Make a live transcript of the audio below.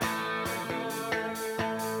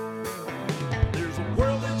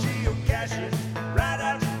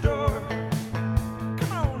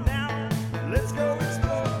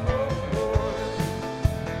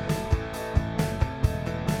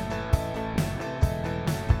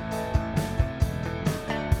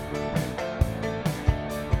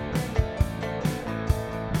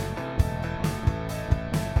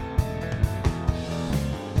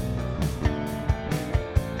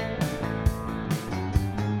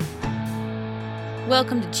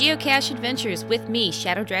Welcome to Geocache Adventures with me,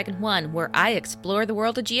 Shadow Dragon 1, where I explore the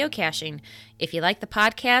world of geocaching. If you like the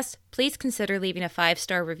podcast, please consider leaving a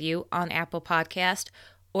 5-star review on Apple Podcast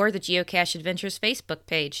or the Geocache Adventures Facebook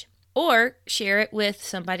page. Or share it with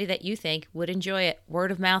somebody that you think would enjoy it. Word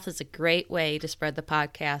of mouth is a great way to spread the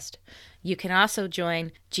podcast. You can also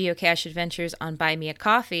join Geocache Adventures on Buy Me a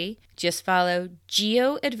Coffee. Just follow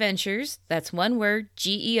Geo Adventures, that's one word,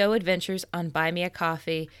 GEO Adventures on Buy Me a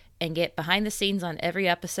Coffee, and get behind the scenes on every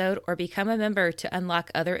episode or become a member to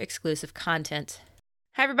unlock other exclusive content.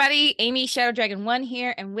 Hi everybody, Amy Shadow Dragon 1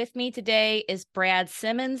 here, and with me today is Brad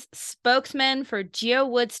Simmons, spokesman for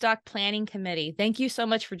GeoWoodstock Planning Committee. Thank you so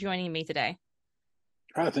much for joining me today.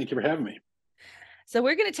 Thank you for having me. So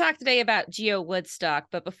we're going to talk today about GeoWoodstock,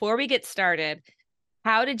 but before we get started,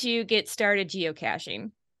 how did you get started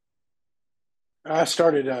geocaching? I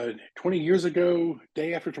started 20 years ago,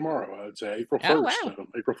 day after tomorrow. It's April 1st, Oh, wow.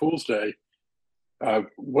 April Fool's Day.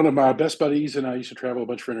 One of my best buddies and I used to travel a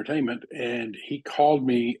bunch for entertainment, and he called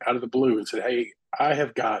me out of the blue and said, "Hey, I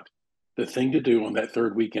have got the thing to do on that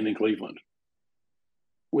third weekend in Cleveland,"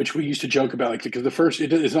 which we used to joke about, like, because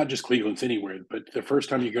it's not just Cleveland, it's anywhere, but the first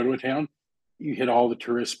time you go to a town, you hit all the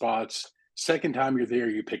tourist spots. Second time you're there,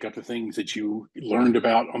 you pick up the things that you learned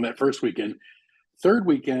about on that first weekend. Third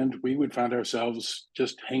weekend, we would find ourselves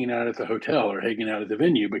just hanging out at the hotel or hanging out at the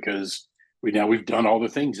venue because we've done all the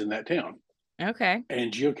things in that town. Okay.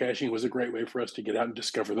 And geocaching was a great way for us to get out and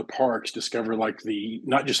discover the parks, discover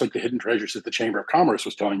not just like the hidden treasures that the Chamber of Commerce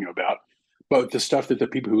was telling you about, but the stuff that the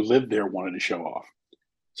people who lived there wanted to show off.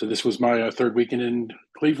 So this was my third weekend in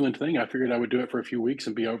Cleveland thing. I figured I would do it for a few weeks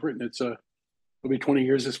and be over it. And it'll be 20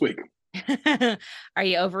 years this week. Are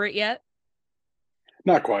you over it yet?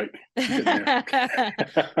 Not quite.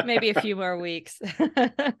 Maybe a few more weeks.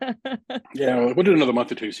 Yeah, we'll do another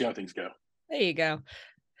month or two, see how things go. There you go.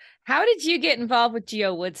 How did you get involved with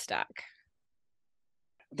GeoWoodstock?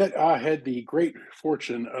 That I had the great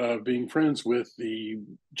fortune of being friends with the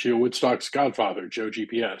GeoWoodstock's godfather, Joe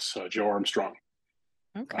GPS, Joe Armstrong.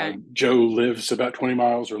 Okay. Joe lived about 20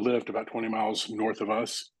 miles north of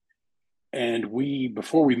us. And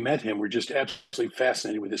before we met him, we're just absolutely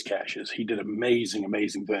fascinated with his caches. He did amazing,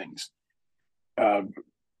 amazing things.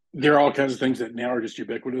 There are all kinds of things that now are just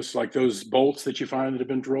ubiquitous, like those bolts that you find that have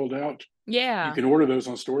been drilled out. Yeah. You can order those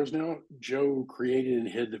on stores now. Joe created and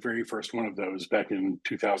hid the very first one of those back in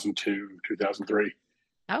 2002, 2003.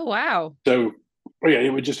 Oh, wow. So, yeah,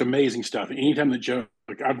 it was just amazing stuff. Anytime that Joe,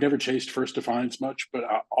 I've never chased first to finds much, but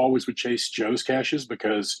I always would chase Joe's caches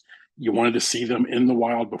because you wanted to see them in the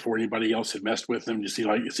wild before anybody else had messed with them. You see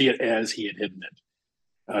it as he had hidden it.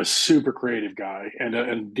 A super creative guy and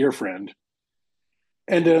a dear friend.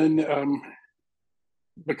 And then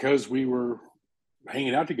because we were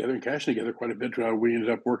hanging out together and caching together quite a bit, we ended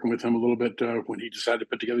up working with him a little bit when he decided to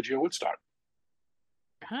put together GeoWoodstock.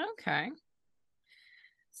 Okay.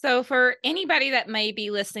 So for anybody that may be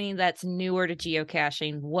listening that's newer to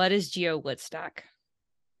geocaching, what is GeoWoodstock?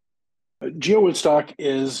 GeoWoodstock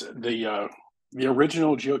is the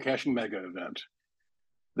original geocaching mega event.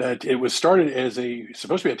 That it was started as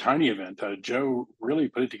supposed to be a tiny event. Joe really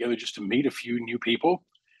put it together just to meet a few new people.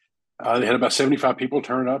 They had about 75 people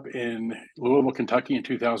turn up in Louisville, Kentucky in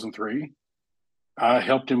 2003. I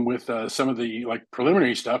helped him with some of the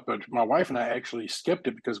preliminary stuff, but my wife and I actually skipped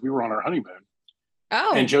it because we were on our honeymoon.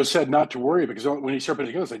 Oh. And Joe said not to worry because when he started putting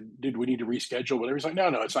it together, I was like, "Did we need to reschedule?" Whatever. He's like, "No,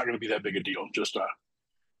 it's not going to be that big a deal. Just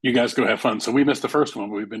you guys go have fun." So we missed the first one,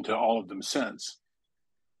 but we've been to all of them since.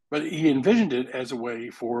 But he envisioned it as a way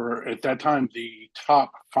for, at that time, the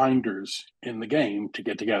top finders in the game to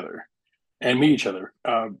get together and meet each other.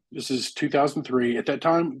 This is 2003. At that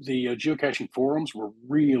time, the geocaching forums were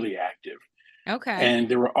really active. Okay. And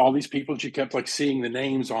there were all these people that you kept seeing the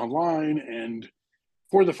names online. And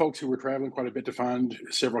for the folks who were traveling quite a bit to find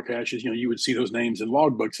several caches, you would see those names in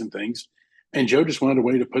logbooks and things. And Joe just wanted a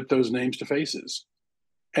way to put those names to faces.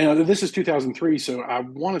 And this is 2003, so I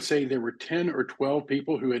want to say there were 10 or 12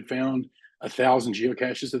 people who had found 1,000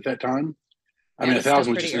 geocaches at that time. I mean,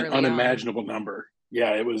 1,000 was just an unimaginable number.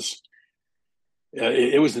 Yeah, it was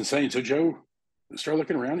insane. So Joe started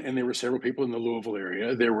looking around, and there were several people in the Louisville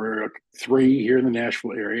area. There were 3 here in the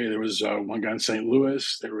Nashville area. There was one guy in St.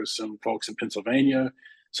 Louis. There was some folks in Pennsylvania,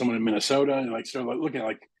 someone in Minnesota, and started looking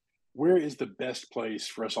at where is the best place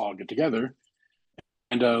for us all to get together.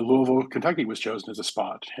 And Louisville, Kentucky was chosen as a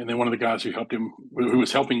spot. And then one of the guys who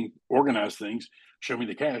was helping organize things, show me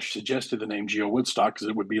the cache, suggested the name GeoWoodstock because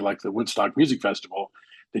it would be like the Woodstock Music Festival,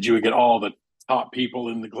 that you would get all the top people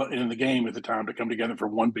in the game at the time to come together for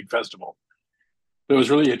one big festival. It was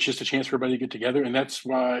really just a chance for everybody to get together. And that's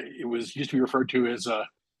why it was used to be referred to as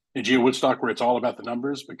in GeoWoodstock where it's all about the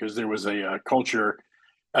numbers, because there was a culture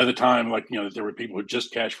at the time, like, there were people who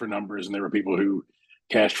just cashed for numbers and there were people who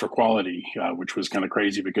cashed for quality, which was kind of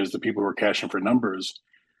crazy because the people who were cashing for numbers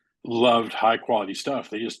loved high quality stuff.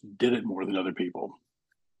 They just did it more than other people.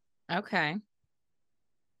 Okay.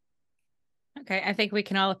 Okay. I think we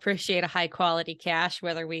can all appreciate a high quality cache,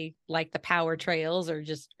 whether we like the power trails or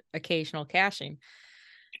just occasional caching.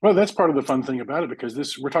 Well, that's part of the fun thing about it, because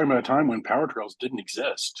we're talking about a time when power trails didn't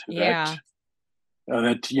exist. Yeah.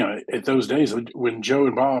 At those days when Joe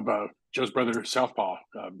and Bob, Joe's brother Southpaw,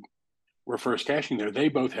 were first caching there, they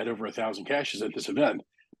both had over 1,000 caches at this event.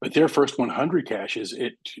 But their first 100 caches,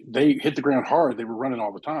 they hit the ground hard. They were running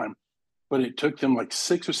all the time, but it took them like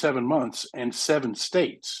 6 or 7 months and 7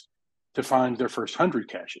 states to find their first 100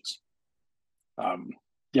 caches. Yeah,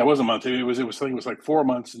 it wasn't a month. I think it was like 4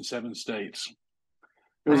 months and 7 states.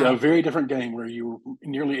 It was a very different game where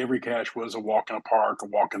nearly every cache was a walk in a park, a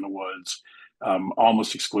walk in the woods,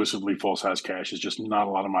 almost exclusively full size caches, just not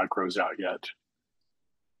a lot of micros out yet.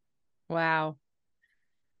 Wow.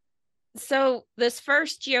 So this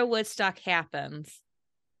first GeoWoodstock happens.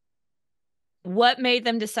 What made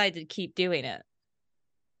them decide to keep doing it?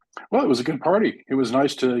 Well, it was a good party. It was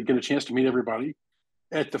nice to get a chance to meet everybody.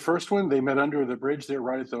 At the first one, they met under the bridge there,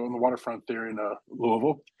 right on the waterfront there in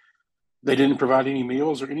Louisville. They didn't provide any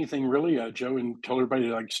meals or anything really. Joe told everybody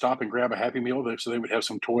to stop and grab a Happy Meal so they would have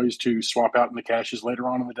some toys to swap out in the caches later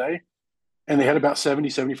on in the day. And they had about 70,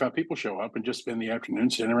 75 people show up and just spend the afternoon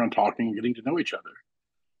sitting around talking and getting to know each other.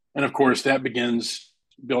 And of course, that begins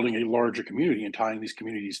building a larger community and tying these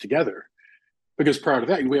communities together. Because prior to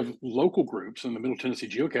that, we have local groups, and the Middle Tennessee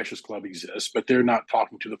Geocaches Club exists, but they're not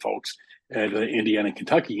talking to the folks at Indiana and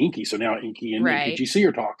Kentucky Inky. So now Inky and NPGC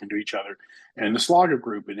are talking to each other, and the Slogger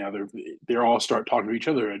group, and now they're all start talking to each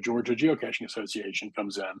other. A Georgia Geocaching Association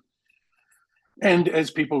comes in, and as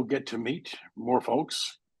people get to meet more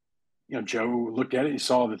folks, Joe looked at it and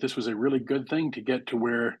saw that this was a really good thing to get to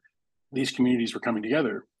where these communities were coming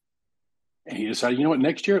together, and he decided, you know what,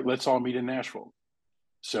 next year let's all meet in Nashville.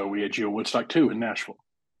 So we had GeoWoodstock 2 in Nashville.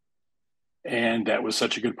 And that was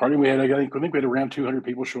such a good party. I think we had around 200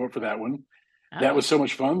 people show up for that one. Oh. That was so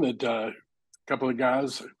much fun that a couple of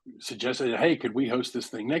guys suggested, hey, could we host this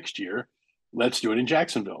thing next year? Let's do it in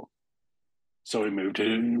Jacksonville. So we moved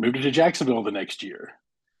it to Jacksonville the next year.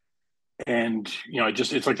 And,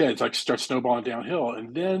 it's like that. It's like starts snowballing downhill.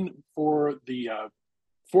 And then for the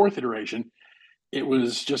fourth iteration, it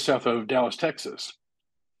was just south of Dallas, Texas.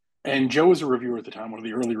 And Joe was a reviewer at the time, one of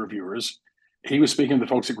the early reviewers. He was speaking to the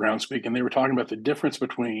folks at Groundspeak, and they were talking about the difference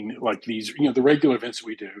between these, the regular events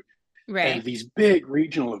we do, right, and these big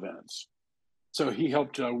regional events. So he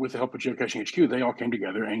helped, with the help of Geocaching HQ, they all came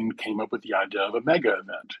together and came up with the idea of a mega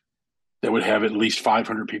event that would have at least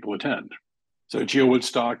 500 people attend. So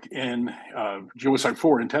GeoWoodstock GeoWoodstock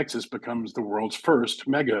 4 in Texas becomes the world's first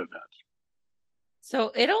mega event.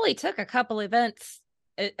 So it only took a couple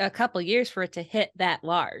years for it to hit that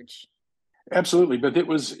large. Absolutely, but it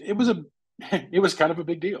was kind of a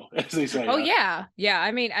big deal, as they say. Oh yeah.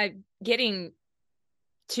 I mean, getting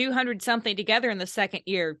 200 something together in the second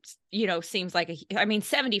year, seems like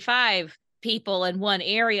 75 people in one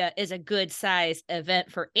area is a good size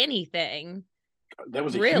event for anything. That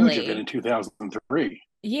was a huge event in 2003.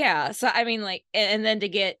 Yeah, so and then to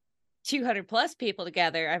get 200 plus people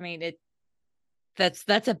together,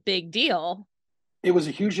 that's a big deal. It was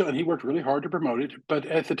a huge deal, and he worked really hard to promote it. But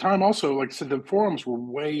at the time, also, like I said, the forums were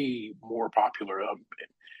way more popular.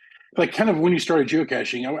 Kind of when you started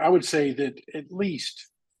geocaching, I would say that at least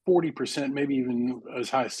 40%, maybe even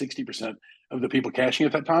as high as 60% of the people caching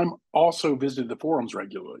at that time also visited the forums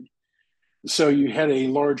regularly. So you had a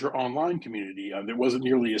larger online community that wasn't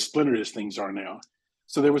nearly as splintered as things are now.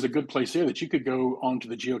 So there was a good place there that you could go onto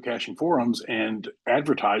the geocaching forums and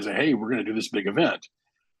advertise, hey, we're going to do this big event.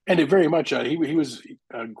 And it very much, he was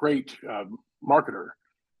a great marketer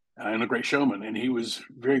and a great showman. And he was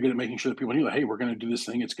very good at making sure that people knew, hey, we're going to do this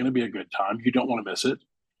thing. It's going to be a good time. You don't want to miss it.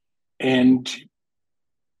 And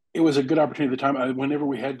it was a good opportunity at the time. Whenever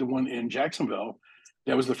we had the one in Jacksonville,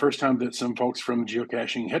 that was the first time that some folks from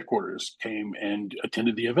geocaching headquarters came and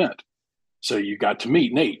attended the event. So you got to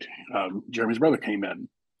meet Nate, Jeremy's brother, came in.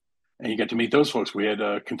 And you got to meet those folks. We had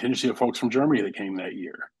a contingency of folks from Germany that came that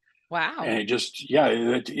year. Wow. And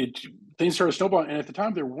things started snowballing. And at the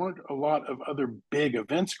time, there weren't a lot of other big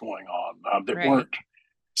events going on that weren't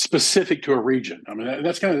specific to a region.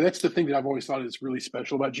 That's the thing that I've always thought is really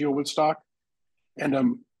special about GeoWoodstock.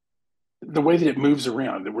 And the way that it moves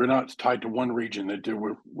around, that we're not tied to one region, at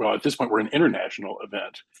this point, we're an international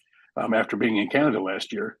event after being in Canada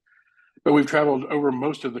last year. But we've traveled over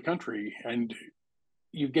most of the country, and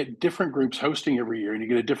you get different groups hosting every year and you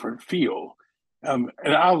get a different feel. And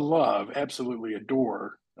I absolutely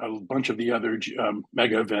adore a bunch of the other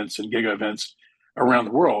mega events and giga events around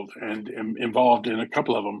the world, and am involved in a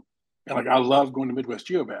couple of them. And like, I love going to Midwest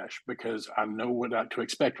GeoBash because I know what to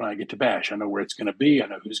expect when I get to Bash. I know where it's going to be. I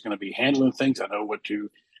know who's going to be handling things. I know what to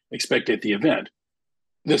expect at the event.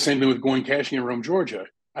 The same thing with going caching in Rome, Georgia.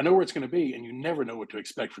 I know where it's going to be, and you never know what to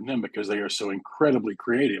expect from them because they are so incredibly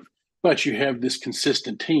creative. But you have this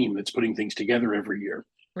consistent team that's putting things together every year.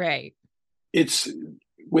 Right. It's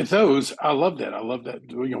with those, I love that. I love that,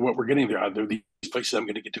 what we're getting there. They're these places I'm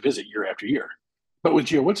going to get to visit year after year. But with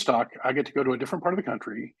GeoWoodstock, I get to go to a different part of the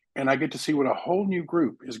country and I get to see what a whole new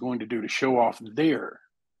group is going to do to show off their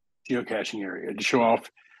geocaching area, to show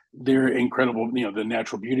off their incredible, the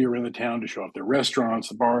natural beauty around the town, to show off their restaurants,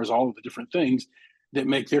 the bars, all of the different things that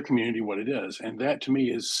make their community what it is. And that to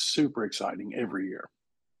me is super exciting every year.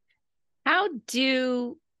 How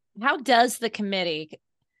does the committee?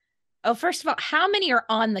 Oh, first of all, how many are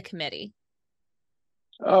on the committee?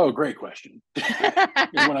 Oh, great question. One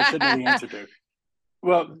I should know the answer to.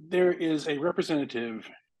 Well, there is a representative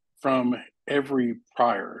from every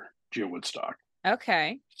prior GeoWoodstock.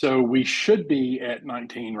 Okay. So we should be at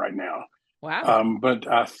 19 right now. Wow.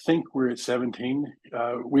 But I think we're at 17.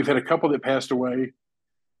 We've had a couple that passed away,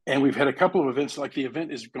 and we've had a couple of events. Like, the event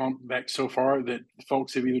has gone back so far that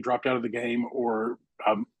folks have either dropped out of the game or,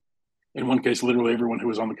 in one case, literally everyone who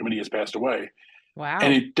was on the committee has passed away. Wow.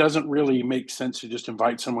 And it doesn't really make sense to just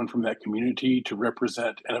invite someone from that community to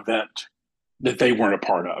represent an event that they weren't a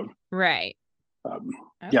part of. Right. Okay.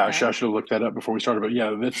 Yeah, I should have looked that up before we started. But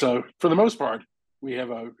yeah, that's for the most part, we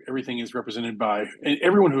have everything is represented by, and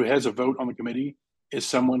everyone who has a vote on the committee is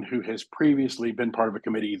someone who has previously been part of a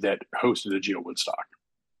committee that hosted a GeoWoodstock.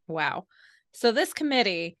 Wow. So this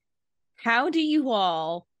committee, how do you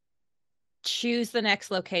all choose the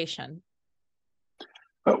next location?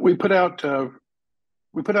 We put out a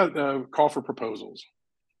call for proposals.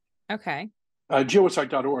 Okay.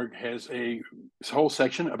 GeoWoodstock.org has a whole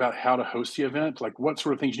section about how to host the event, like what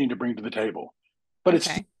sort of things you need to bring to the table. But it's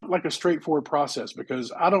like a straightforward process,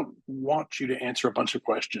 because I don't want you to answer a bunch of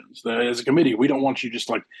questions. As a committee, we don't want you just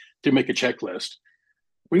like to make a checklist.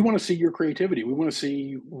 We want to see your creativity. We want to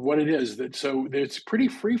see what it is so it's pretty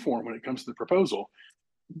freeform when it comes to the proposal.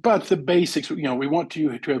 But the basics, we want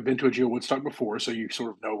you to have been to a GeoWoodstock before, so you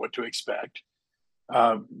sort of know what to expect.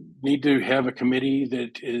 Need to have a committee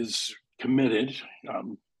that is committed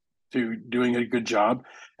to doing a good job,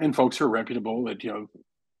 and folks who are reputable, that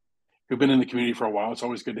who've been in the community for a while. It's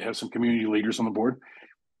always good to have some community leaders on the board.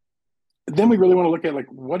 Then we really want to look at, like,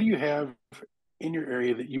 what do you have in your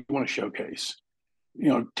area that you want to showcase?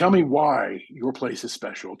 Tell me why your place is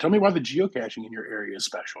special. Tell me why the geocaching in your area is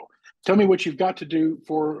special. Tell me what you've got to do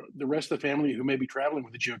for the rest of the family who may be traveling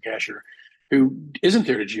with a geocacher who isn't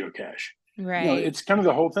there to geocache. Right. It's kind of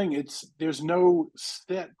the whole thing. There's no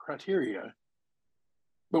set criteria,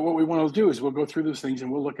 but what we want to do is we'll go through those things and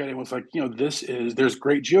we'll look at it. And it's like, there's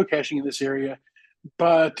great geocaching in this area,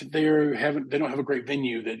 but they don't have a great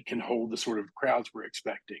venue that can hold the sort of crowds we're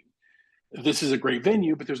expecting. This is a great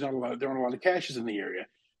venue, but there aren't a lot of caches in the area.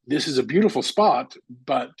 This is a beautiful spot,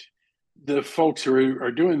 but the folks who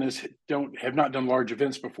are doing this have not done large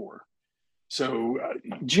events before. So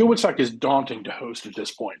GeoWoodstock is daunting to host at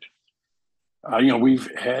this point. We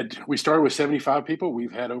started with 75 people.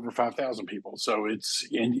 We've had over 5,000 people. So it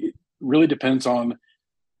really depends on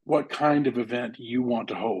what kind of event you want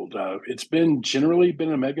to hold. It's generally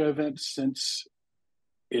been a mega event since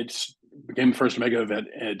it's became the first mega event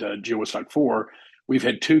at GeoWoodstock 4. We've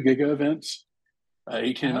had 2 giga events.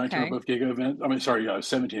 18 and 19 were both giga events.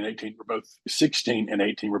 17 and 18 were both, 16 and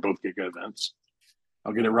 18 were both giga events.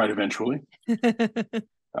 I'll get it right eventually.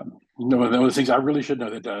 One of the things I really should know,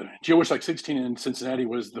 that GeoWoodstock 16 in Cincinnati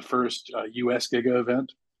was the first US giga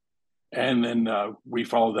event. And then we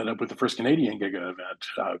followed that up with the first Canadian giga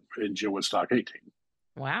event in GeoWoodstock 18.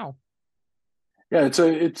 Wow. Yeah,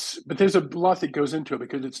 but there's a lot that goes into it,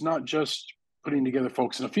 because it's not just putting together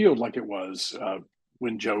folks in a field like it was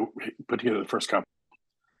when Joe put together the first couple.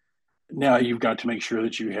 Now you've got to make sure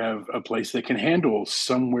that you have a place that can handle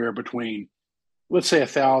somewhere between, let's say,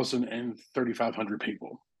 1,000 and 3,500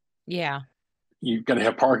 people. Yeah. You've got to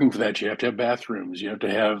have parking for that. You have to have bathrooms. You have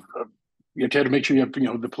to make sure you have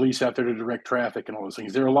the police out there to direct traffic and all those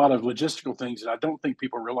things. There are a lot of logistical things that I don't think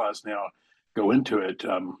people realize now go into it.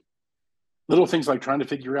 Little things like trying to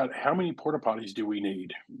figure out how many porta potties do we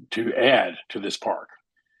need to add to this park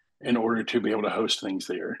in order to be able to host things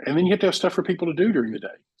there. And then you have to have stuff for people to do during the day.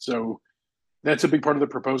 So that's a big part of the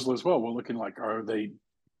proposal as well. We're looking like, are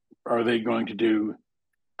they going to do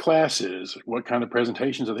classes, what kind of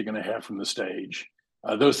presentations are they going to have from the stage?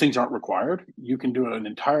 Those things aren't required. You can do an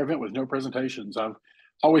entire event with no presentations. I've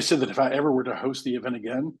always said that if I ever were to host the event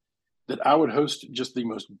again, that I would host just the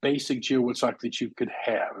most basic GeoWoodstock that you could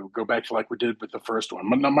have. It would go back to like we did with the first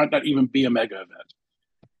one. It might not even be a mega event.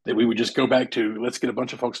 That we would just go back to, let's get a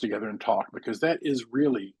bunch of folks together and talk, because that is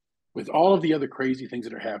really, with all of the other crazy things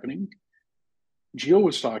that are happening,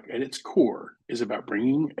 GeoWoodstock at its core is about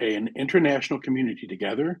bringing an international community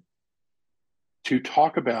together to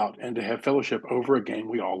talk about and to have fellowship over a game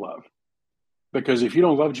we all love. Because if you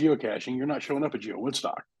don't love geocaching, you're not showing up at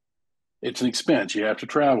GeoWoodstock. It's an expense. You have to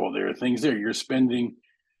travel. There are things there.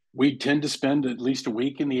 We tend to spend at least a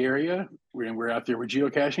week in the area when we're out there with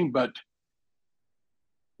geocaching, but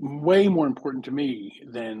way more important to me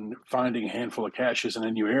than finding a handful of caches in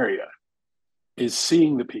a new area is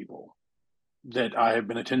seeing the people that I have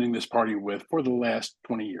been attending this party with for the last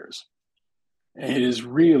 20 years. And it is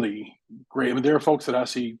really great. I mean, there are folks that I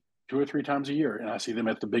see 2 or 3 times a year, and I see them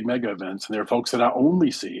at the big mega events. And there are folks that I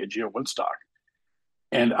only see at GeoWoodstock.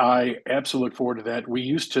 And I absolutely look forward to that.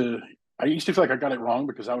 I used to feel like I got it wrong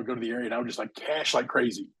because I would go to the area and I would just like cache like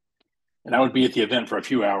crazy. And I would be at the event for a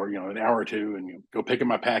few hours, an hour or two, and go pick up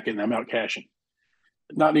my packet and I'm out caching.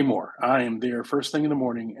 Not anymore. I am there first thing in the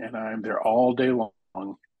morning and I'm there all day long,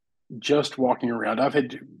 just walking around. I've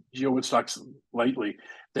had GeoWoodstocks lately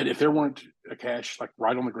that if there weren't a cache like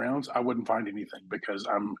right on the grounds, I wouldn't find anything, because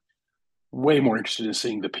I'm way more interested in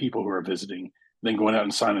seeing the people who are visiting than going out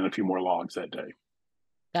and signing a few more logs that day.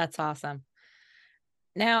 That's awesome.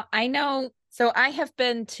 Now, I know, so I have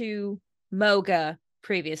been to Moga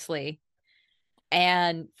previously,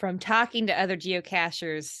 and from talking to other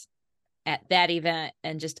geocachers at that event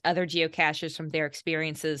and just other geocachers from their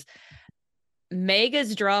experiences,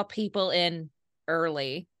 megas draw people in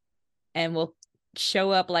early and will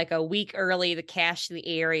show up like a week early to cache the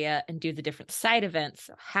area and do the different site events.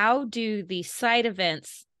 How do the site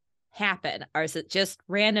events happen? Or is it just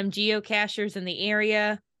random geocachers in the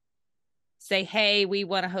area say, hey, we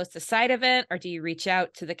want to host a site event? Or do you reach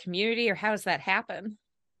out to the community, or how does that happen?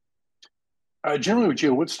 Generally with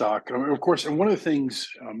GeoWoodstock, of course, and one of the things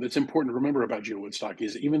that's important to remember about GeoWoodstock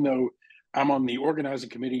is even though I'm on the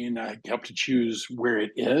organizing committee and I help to choose where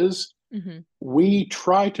it is, we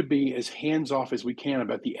try to be as hands-off as we can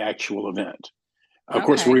about the actual event. Of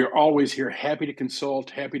course, we're always here, happy to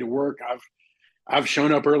consult, happy to work. I've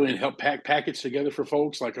shown up early and helped pack packets together for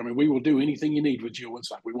folks. We will do anything you need with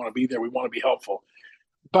GeoWoodstock. We want to be there. We want to be helpful.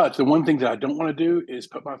 But the one thing that I don't want to do is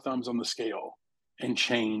put my thumbs on the scale and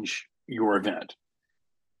change your event.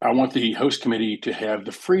 I want the host committee to have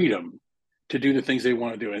the freedom to do the things they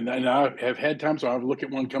want to do. And I have had times where I look at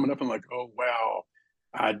one coming up and like, oh, wow,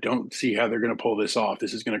 I don't see how they're going to pull this off.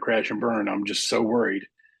 This is going to crash and burn. I'm just so worried.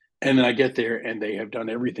 And then I get there and they have done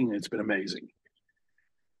everything, and it's been amazing.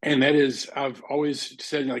 And that is, I've always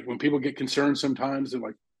said, like, when people get concerned sometimes, they're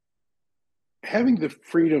like, having the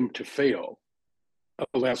freedom to fail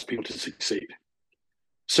allows people to succeed.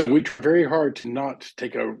 So we try very hard to not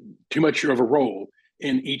take too much of a role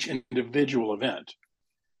in each individual event.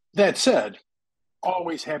 That said,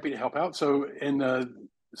 always happy to help out. So,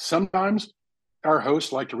 sometimes our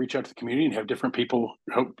hosts like to reach out to the community and have different people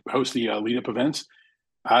host the lead-up events.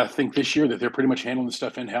 I think this year that they're pretty much handling the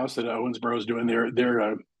stuff in-house, that Owensboro is doing.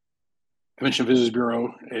 Their Convention Visitors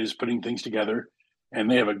Bureau is putting things together, and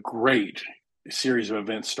they have a great series of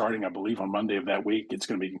events starting, I believe, on Monday of that week. It's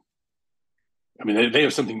going to be, they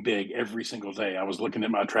have something big every single day. I was looking at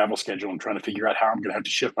my travel schedule and trying to figure out how I'm going to have to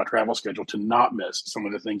shift my travel schedule to not miss some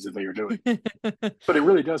of the things that they are doing. But it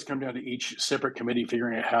really does come down to each separate committee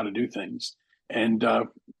figuring out how to do things. And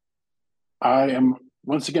I am,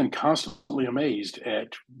 once again, constantly amazed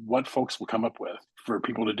at what folks will come up with for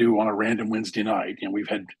people to do on a random Wednesday night. We've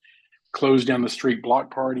had closed down the street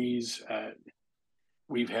block parties.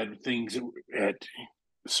 We've had things at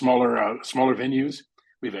smaller venues.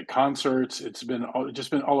 We've had concerts. It's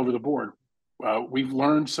just been all over the board. We've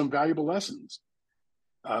learned some valuable lessons.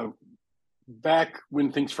 Back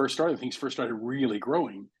when things first started really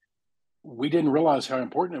growing, we didn't realize how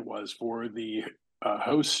important it was for the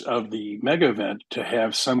hosts of the mega event to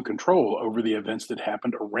have some control over the events that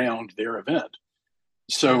happened around their event.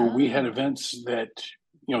 So we had events that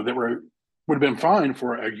would have been fine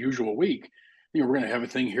for a usual week. We're going to have a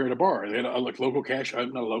thing here at a bar. They had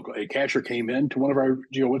a cacher came in to one of our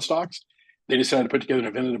GeoWoodstocks. They decided to put together an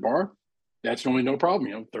event at a bar. That's normally no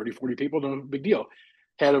problem. 30, 40 people, no big deal.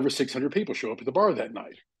 Had over 600 people show up at the bar that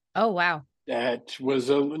night. Oh, wow. That was,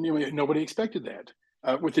 nobody expected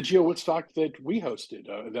that. With the GeoWoodstock that we hosted,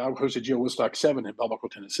 I hosted GeoWoodstock 7 in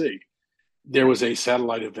Belbuckle, Tennessee. there was a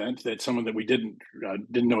satellite event that someone that we didn't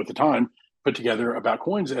know at the time put together about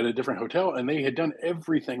coins at a different hotel, and they had done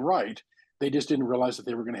everything right. They just didn't realize that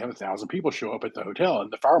they were going to have 1,000 people show up at the hotel,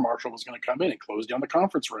 and the fire marshal was going to come in and close down the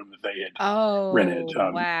conference room that they had rented. Oh,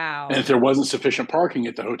 And if wow. there wasn't sufficient parking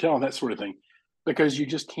at the hotel and that sort of thing, because you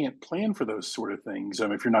just can't plan for those sort of things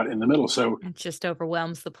if you're not in the middle. So It just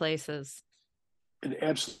overwhelms the places. it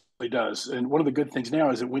absolutely does. And one of the good things now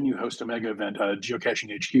is that when you host a mega event, Geocaching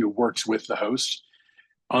HQ works with the host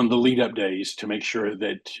on the lead up days to make sure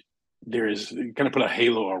that there is kind of put a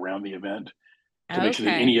halo around the event to make sure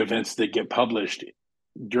that Okay. any events that get published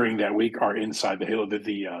during that week are inside the halo, that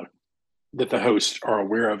the hosts are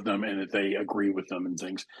aware of them and that they agree with them and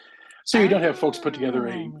things. So you don't have folks put together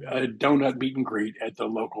Oh. a donut meet and greet at the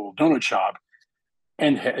local donut shop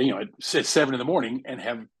and it's 7 in the morning and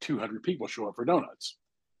have 200 people show up for donuts.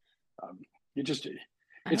 Um, it just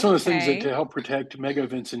it's one of those things that to Okay. help protect mega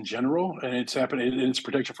events in general, and it's happened. It's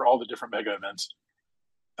protection for all the different mega events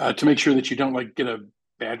to make sure that you don't like get a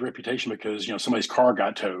bad reputation because somebody's car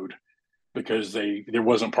got towed because there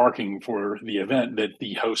wasn't parking for the event that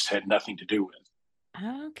the host had nothing to do with. It's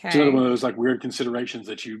another one Okay. of those like weird considerations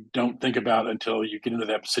that you don't think about until you get into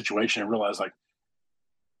that situation and realize like,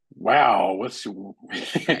 wow, what's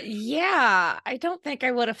Yeah, I don't think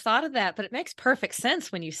I would have thought of that, but it makes perfect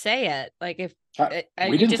sense when you say it. Like if we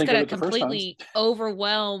you're didn't just think of going to it the first time. completely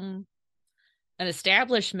overwhelm an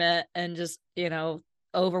establishment and just,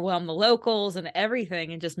 overwhelm the locals and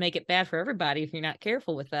everything and just make it bad for everybody if you're not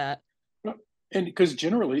careful with that. And because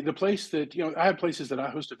generally the place that I have places that I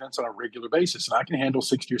host events on a regular basis and I can handle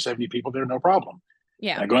 60 or 70 people there, no problem. And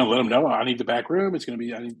Yeah. I go and let them know I need the back room. It's going to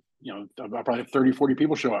be, I'll probably have 30, 40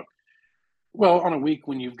 people show up. Well, on a week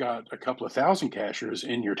when you've got a couple of thousand cashers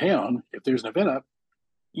in your town, if there's an event up,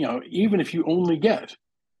 even if you only get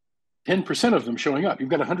 10% of them showing up, you've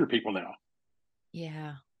got 100 people now.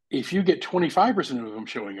 Yeah. If you get 25% of them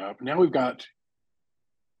showing up, now we've got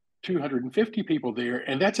 250 people there.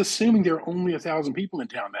 And that's assuming there are only 1,000 people in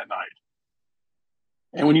town that night.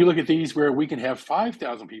 And when you look at these where we can have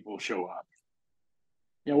 5,000 people show up,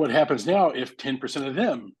 what happens now if 10% of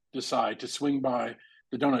them decide to swing by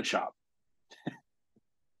the donut shop?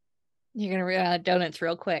 You're going to run out of donuts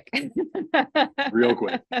real quick. Real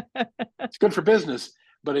quick. It's good for business,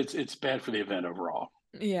 but it's bad for the event overall.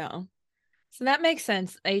 Yeah. So that makes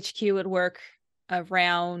sense. HQ would work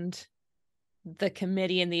around the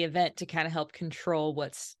committee and the event to kind of help control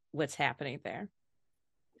what's happening there.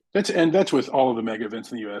 That's with all of the mega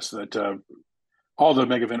events in the U.S. that all the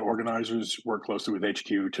mega event organizers work closely with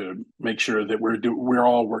HQ to make sure that we're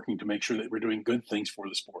all working to make sure that we're doing good things for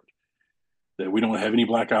the sport. That we don't have any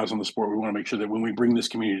black eyes on the sport. We want to make sure that when we bring this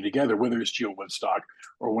community together, whether it's GeoWoodstock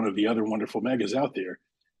or one of the other wonderful megas out there,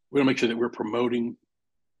 we want to make sure that we're promoting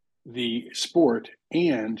the sport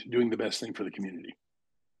and doing the best thing for the community.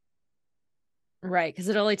 Right, because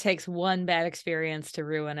it only takes one bad experience to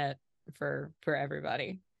ruin it for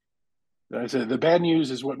everybody. I said the bad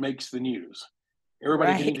news is what makes the news.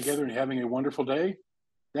 Everybody getting Right. together and having a wonderful day,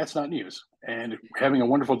 that's not news. And having a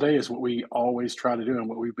wonderful day is what we always try to do and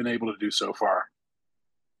what we've been able to do so far.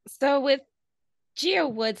 So with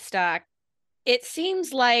GeoWoodstock, it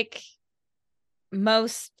seems like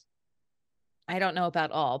most, I don't know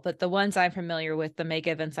about all, but the ones I'm familiar with, the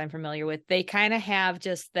mega events I'm familiar with, they kind of have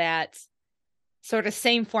just that sort of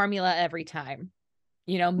same formula every time.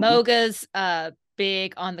 Moga's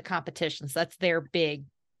big on the competitions. That's their big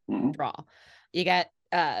draw. You got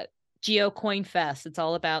Geo Coin Fest. It's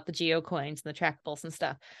all about the Geo coins and the trackables and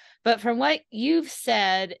stuff. But from what you've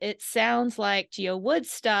said, it sounds like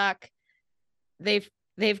GeoWoodstock,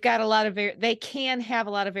 they've got a lot of they can have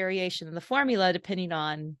a lot of variation in the formula depending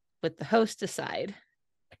on what the host decide.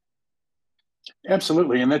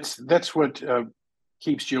 Absolutely. And that's what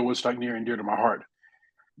keeps GeoWoodstock near and dear to my heart,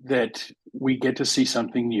 that we get to see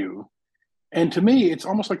something new. And to me, it's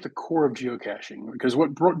almost like the core of geocaching, because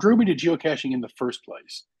what drew me to geocaching in the first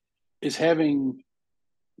place is having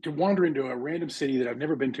to wander into a random city that I've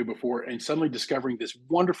never been to before and suddenly discovering this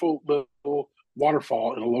wonderful little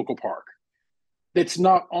waterfall in a local park. That's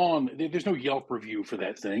not on, there's no Yelp review for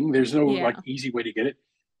that thing. There's no like Yeah. easy way to get it.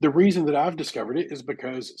 The reason that I've discovered it is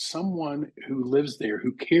because someone who lives there,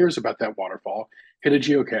 who cares about that waterfall, hit a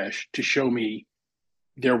geocache to show me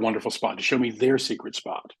their wonderful spot, to show me their secret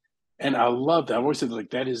spot. And I love that. I've always said like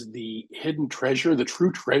that is the hidden treasure, the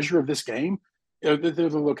true treasure of this game. They're the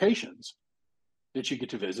locations that you get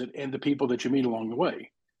to visit and the people that you meet along the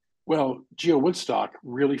way. Well, GeoWoodstock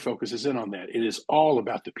really focuses in on that. It is all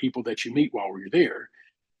about the people that you meet while you're there.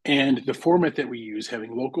 And the format that we use,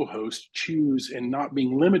 having local hosts choose and not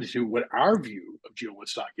being limited to what our view of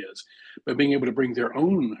GeoWoodstock is, but being able to bring their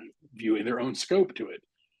own view and their own scope to it,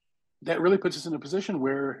 that really puts us in a position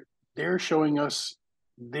where they're showing us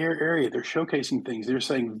their area, they're showcasing things, they're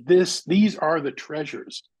saying these are the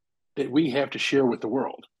treasures that we have to share with the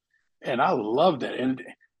world. And I love that. And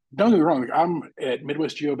don't get me wrong, I'm at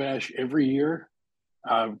Midwest GeoBash every year.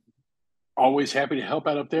 I'm always happy to help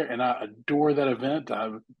out up there, and I adore that event.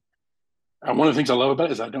 One of the things I love about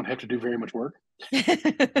it is I don't have to do very much work.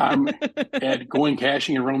 I'm at Going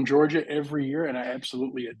Caching in Rome, Georgia every year, and I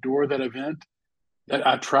absolutely adore that event. That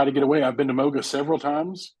I try to get away. I've been to Moga several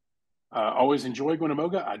times. Always enjoy going to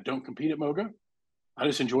Moga. I don't compete at Moga. I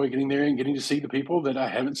just enjoy getting there and getting to see the people that I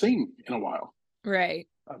haven't seen in a while. Right.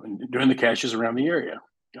 I've been doing the caches around the area.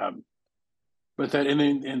 But that, and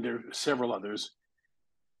then and there are several others.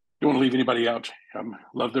 Don't want to leave anybody out.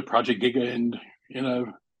 Love the Project Giga and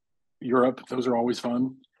in Europe. Those are always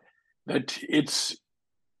fun. That it's,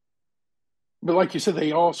 but like you said,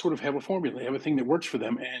 they all sort of have a formula. They have a thing that works for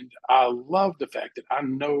them, and I love the fact that I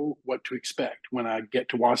know what to expect when I get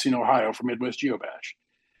to Washington, Ohio for Midwest GeoBash.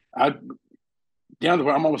 I down to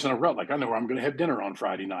where I'm almost in a rut. Like I know where I'm going to have dinner on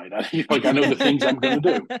Friday night. I know the things I'm going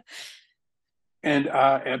to do, and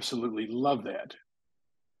I absolutely love that.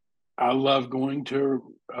 I love going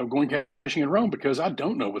caching in Rome because I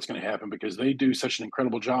don't know what's going to happen because they do such an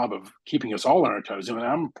incredible job of keeping us all on our toes. I mean,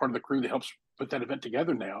 I'm part of the crew that helps put that event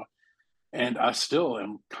together now, and I still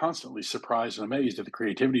am constantly surprised and amazed at the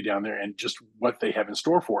creativity down there and just what they have in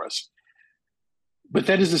store for us. But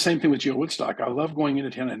that is the same thing with GeoWoodstock. I love going into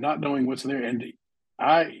town and not knowing what's in there, and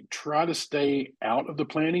I try to stay out of the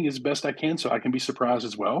planning as best I can so I can be surprised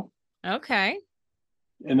as well. Okay.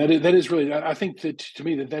 And that is really, I think that to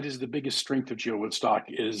me that is the biggest strength of GeoWoodstock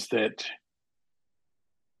is that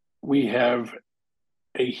we have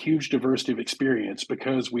a huge diversity of experience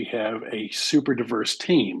because we have a super diverse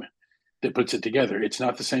team that puts it together. It's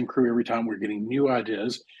not the same crew every time. We're getting new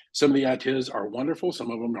ideas. Some of the ideas are wonderful,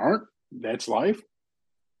 some of them aren't. That's life.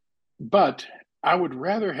 But I would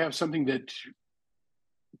rather have something that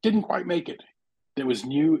didn't quite make it, that was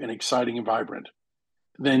new and exciting and vibrant,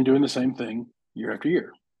 than doing the same thing year after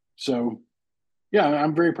year. So, yeah,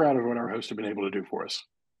 I'm very proud of what our hosts have been able to do for us.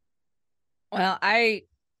 Well, I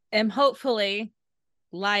am hopefully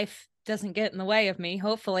life doesn't get in the way of me.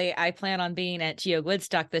 Hopefully, I plan on being at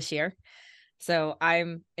GeoWoodstock this year. So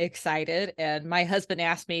I'm excited. And my husband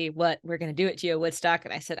asked me what we're going to do at GeoWoodstock.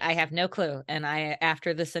 And I said, I have no clue. And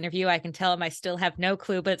after this interview, I can tell him I still have no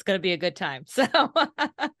clue, but it's going to be a good time. So,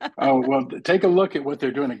 Oh, well, take a look at what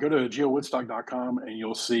they're doing. Go to geowoodstock.com and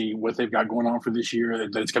you'll see what they've got going on for this year.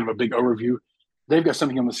 That's kind of a big overview. They've got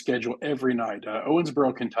something on the schedule every night.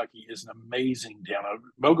 Owensboro, Kentucky is an amazing town.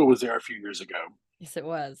 Mogo was there a few years ago. Yes, it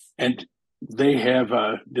was. And they have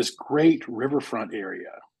this great riverfront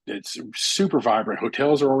area that's super vibrant.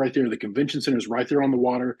 Hotels are all right there. The convention center is right there on the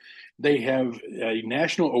water. They have a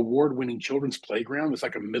national award-winning children's playground. It's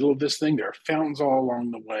like a middle of this thing. There are fountains all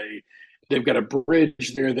along the way. They've got a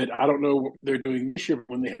bridge there that I don't know what they're doing this year. But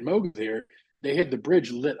when they had Moga there, they had the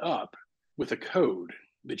bridge lit up with a code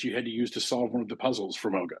that you had to use to solve one of the puzzles for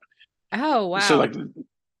Moga. Oh, wow. So like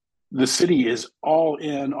the city is all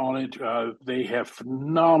in on it. They have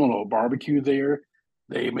phenomenal barbecue there.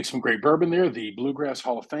 They make some great bourbon there. The Bluegrass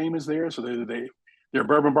Hall of Fame is there, so they're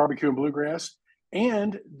bourbon, barbecue, and bluegrass.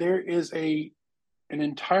 And there is an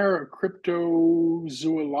entire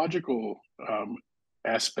cryptozoological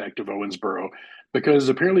aspect of Owensboro because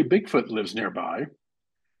apparently Bigfoot lives nearby,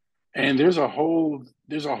 and there's a whole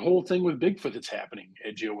thing with Bigfoot that's happening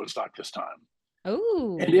at GeoWoodstock this time.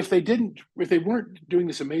 Oh. And if they weren't doing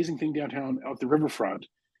this amazing thing downtown out the riverfront,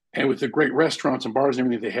 and with the great restaurants and bars and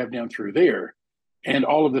everything they have down through there, and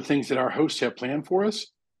all of the things that our hosts have planned for us,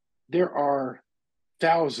 there are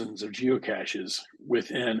thousands of geocaches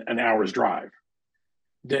within an hour's drive.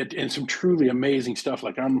 And some truly amazing stuff.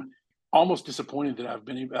 Like I'm almost disappointed that I've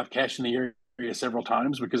cached in the area several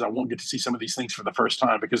times because I won't get to see some of these things for the first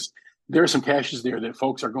time because there are some caches there that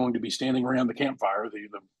folks are going to be standing around the campfire,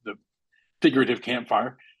 the figurative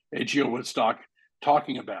campfire at GeoWoodstock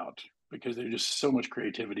talking about because there's just so much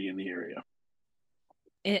creativity in the area.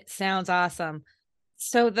 It sounds awesome.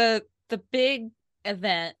 So the big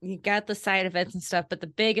event, you got the side events and stuff, but the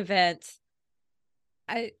big event,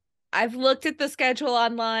 I've looked at the schedule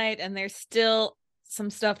online and there's still some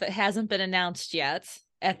stuff that hasn't been announced yet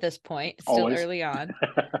at this point. It's still early on.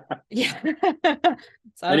 Yeah.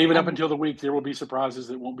 So and even up until the week, there will be surprises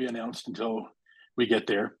that won't be announced until we get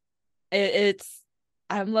there.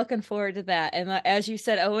 I'm looking forward to that. And as you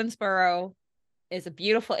said, Owensboro is a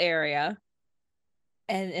beautiful area.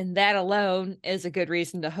 And that alone is a good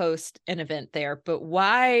reason to host an event there. But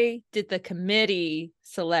why did the committee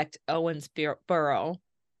select Owensboro?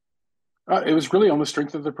 It was really on the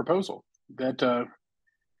strength of the proposal that, of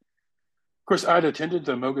course, I'd attended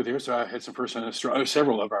the MOGA there, so I had some firsthand.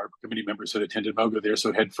 Several of our committee members had attended MOGA there,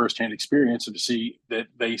 so had firsthand experience, and to see that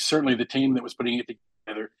they certainly the team that was putting it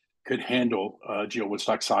together could handle a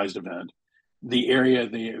GeoWoodstock sized event. The area,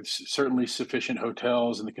 there's certainly sufficient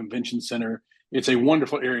hotels in the convention center. It's a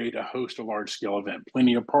wonderful area to host a large scale event.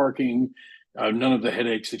 Plenty of parking, none of the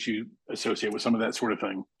headaches that you associate with some of that sort of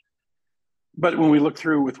thing. But when we look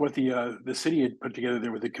through with what the city had put together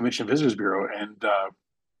there with the Convention Visitors Bureau and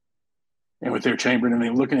with their chamber, and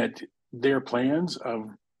they're looking at their plans of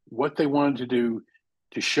what they wanted to do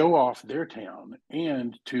to show off their town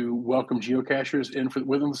and to welcome geocachers in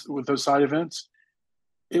with those side events,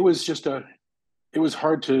 it was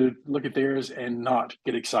hard to look at theirs and not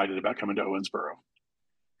get excited about coming to Owensboro.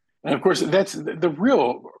 And of course, that's the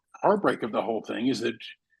real heartbreak of the whole thing is that,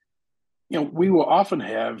 we will often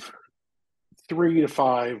have 3 to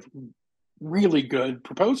 5 really good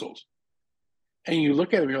proposals. And you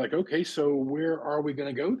look at them, you're like, okay, so where are we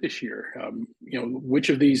going to go this year? Which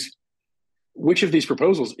of these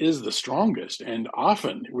proposals is the strongest? And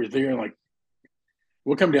often we're there like,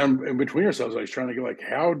 we'll come down in between ourselves. I was trying to go like,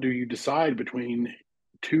 how do you decide between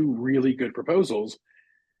 2 really good proposals?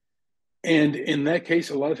 And in that case,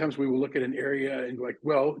 a lot of times we will look at an area and be like,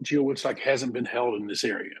 well, GeoWoodstock hasn't been held in this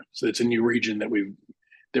area. So it's a new region that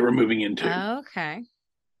we're moving into. Okay.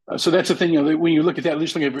 So that's the thing, when you look at that, at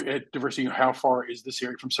least looking at diversity, how far is this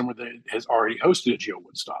area from somewhere that has already hosted a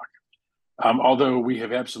GeoWoodstock? Although we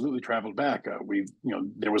have absolutely traveled back.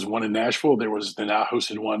 There was one in Nashville. There was the now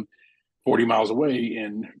hosted one 40 miles away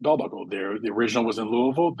in Bell Buckle. The original was in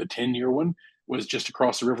Louisville. The 10-year one was just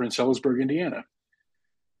across the river in Sellersburg, Indiana.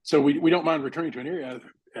 So we don't mind returning to an area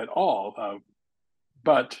at all.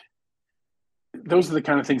 But those are the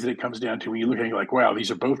kind of things that it comes down to when you're looking like, wow, these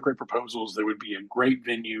are both great proposals. There would be a great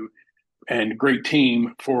venue and great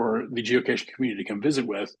team for the geocaching community to come visit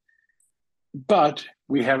with. But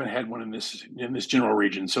we haven't had one in this general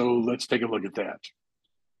region. So let's take a look at that.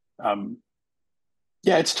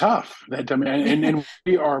 Yeah, it's tough. And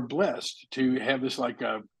we are blessed to have this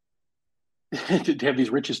to have these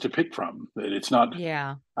riches to pick from. That it's not.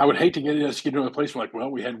 Yeah. I would hate to get to a place where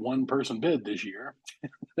we had one person bid this year.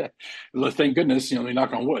 Thank goodness,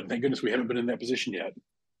 knock on wood. Thank goodness we haven't been in that position yet.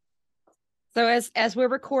 So as we're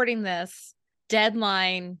recording this,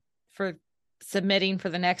 deadline for submitting for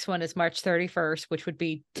the next one is March 31st, which would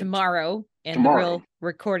be tomorrow in the real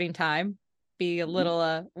recording time. Be a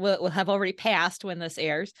little will have already passed when this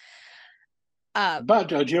airs. But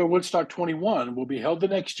GeoWoodstock 21 will be held the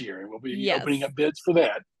next year, and we'll be opening up bids for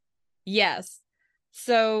that. Yes.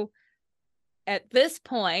 So at this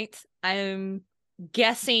point, I'm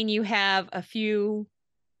guessing you have a few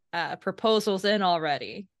proposals in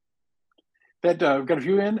already. I've got a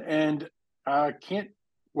few in, and I can't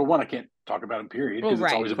talk about them, period, because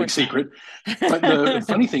it's always a big secret. But the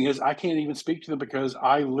funny thing is, I can't even speak to them because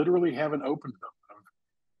I literally haven't opened them.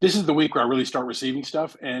 This is the week where I really start receiving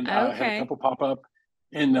stuff, and I had a couple pop up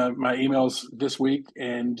in my emails this week,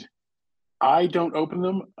 and I don't open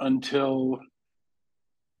them until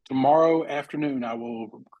tomorrow afternoon. I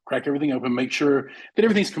will crack everything open, make sure that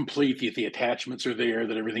everything's complete, that the attachments are there,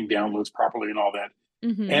 that everything downloads properly and all that.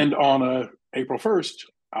 Mm-hmm. And on April 1st,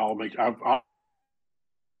 I'll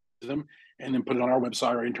them and then put it on our website,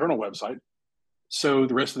 our internal website, so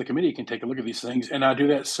the rest of the committee can take a look at these things. And I do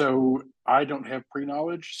that so I don't have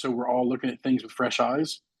pre-knowledge, so we're all looking at things with fresh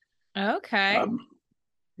eyes. Okay.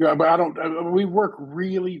 But we work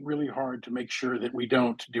really, really hard to make sure that we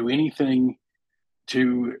don't do anything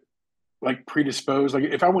to predispose. Like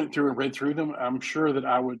if I went through and read through them, I'm sure that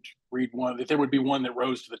I would read one, that there would be one that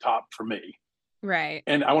rose to the top for me. Right.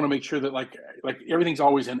 And I want to make sure that like everything's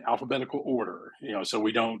always in alphabetical order, so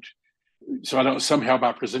I don't somehow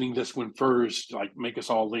by presenting this one first, make us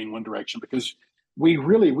all lean one direction, because we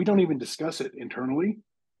don't even discuss it internally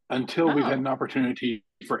until we've had an opportunity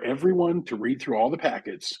for everyone to read through all the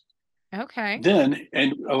packets. Okay. Then,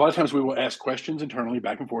 and a lot of times we will ask questions internally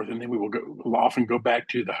back and forth, and then we'll often go back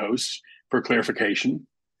to the hosts for clarification.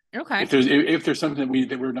 Okay. If there's something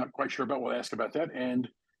that we're not quite sure about, we'll ask about that. And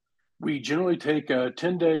we generally take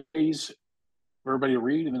 10 days for everybody to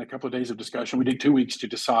read, and then a couple of days of discussion. We take 2 weeks to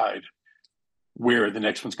decide where the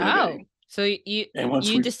next one's going to be. So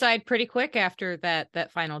you decide pretty quick after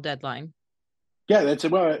that final deadline. Yeah, that's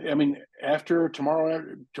it. Well, I mean, after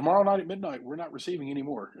tomorrow night at midnight, we're not receiving any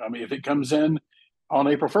more. I mean, if it comes in on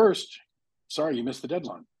April 1st, sorry, you missed the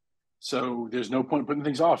deadline. So there's no point putting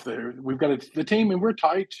things off there. We've got the team and we're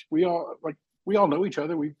tight. We all know each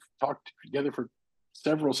other. We've talked together for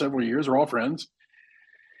several years. We're all friends.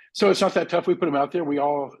 So it's not that tough. We put them out there. We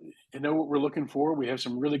all know what we're looking for. We have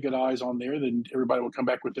some really good eyes on there. Then everybody will come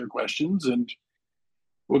back with their questions, and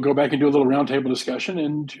we'll go back and do a little roundtable discussion.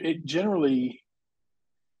 And it generally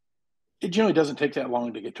doesn't take that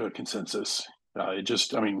long to get to a consensus.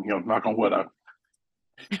 Knock on wood.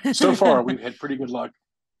 So far, we've had pretty good luck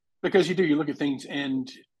because you look at things,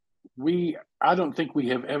 and I don't think we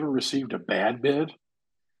have ever received a bad bid.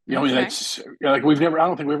 That's like I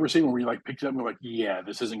don't think we've ever seen when we like picked it up and we're like, yeah,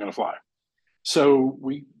 this isn't going to fly. So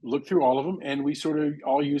we look through all of them and we sort of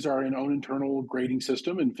all use our own internal grading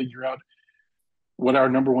system and figure out what our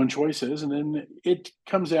number one choice is. And then it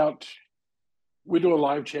comes out, we do a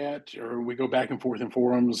live chat or we go back and forth in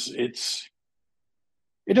forums. It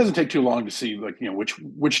doesn't take too long to see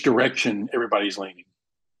which direction everybody's leaning.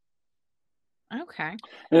 Okay.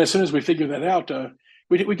 And as soon as we figure that out,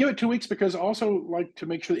 we give it 2 weeks because also like to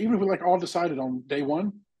make sure that even if we all decided on day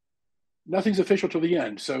one, nothing's official till the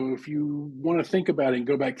end. So if you want to think about it and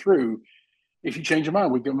go back through, if you change your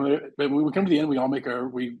mind, when we come to the end,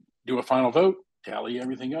 we do a final vote, tally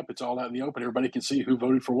everything up. It's all out in the open. Everybody can see who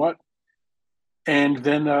voted for what. And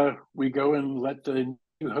then we go and let the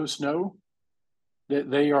new hosts know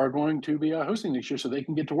that they are going to be hosting this year so they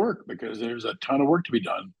can get to work because there's a ton of work to be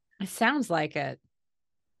done. It sounds like it.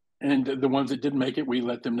 And the ones that didn't make it, we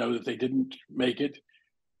let them know that they didn't make it.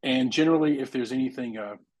 And generally, if there's anything,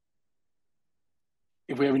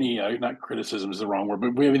 if we have any, not criticism is the wrong word,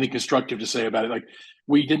 but we have anything constructive to say about it, like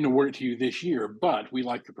we didn't award it to you this year, but we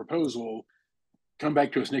like the proposal, come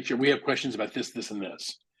back to us next year. We have questions about this, this, and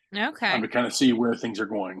this. Okay. To kind of see where things are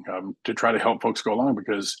going, to try to help folks go along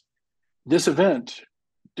because this event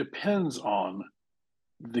depends on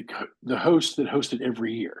the host that hosted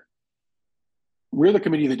every year. We're the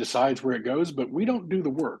committee that decides where it goes, but we don't do the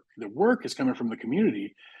work. The work is coming from the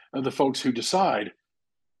community of the folks who decide,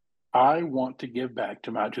 I want to give back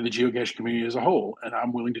to the geocache community as a whole, and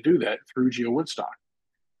I'm willing to do that through GeoWoodstock.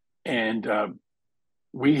 And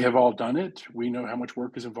we have all done it. We know how much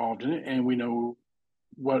work is involved in it, and we know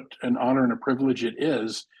what an honor and a privilege it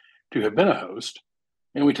is to have been a host.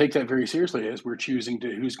 And we take that very seriously as we're choosing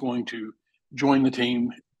who's going to join the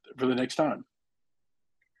team for the next time.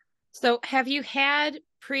 So have you had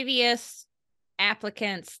previous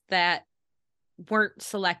applicants that weren't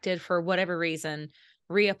selected for whatever reason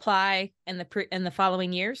reapply in the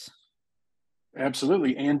following years?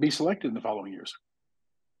 Absolutely. And be selected in the following years.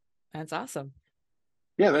 That's awesome.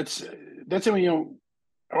 Yeah, that's I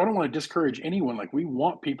don't want to discourage anyone. Like we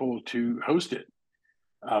want people to host it.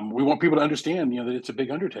 We want people to understand, that it's a big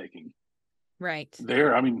undertaking. Right.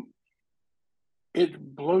 It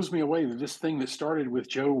blows me away that this thing that started with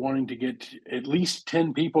Joe wanting to get at least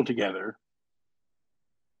 10 people together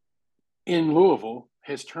in Louisville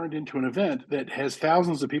has turned into an event that has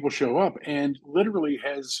thousands of people show up and literally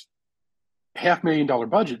has $500,000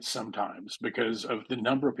 budgets sometimes because of the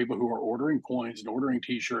number of people who are ordering coins and ordering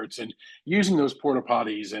T-shirts and using those porta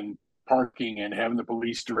potties and parking and having the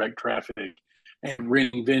police direct traffic and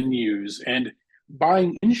renting venues and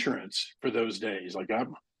buying insurance for those days.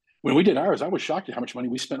 When we did ours, I was shocked at how much money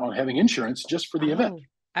we spent on having insurance just for the event.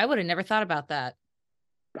 I would have never thought about that.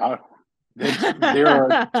 There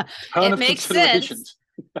are a ton of considerations.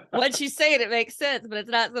 Once you say it makes sense, but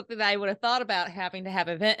it's not something that I would have thought about having to have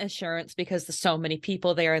event insurance because there's so many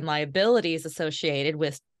people there and liabilities associated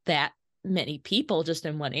with that many people just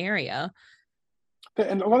in one area.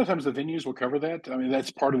 And a lot of times the venues will cover that.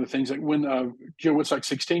 That's part of the things. Like when GeoWoodstock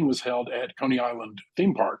 16 was held at Coney Island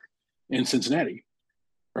Theme Park in Cincinnati,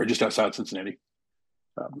 or just outside Cincinnati,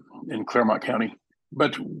 in Claremont County.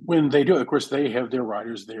 But when they do it, of course, they have their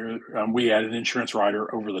riders there. We add an insurance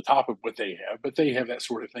rider over the top of what they have, but they have that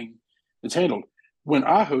sort of thing that's handled. When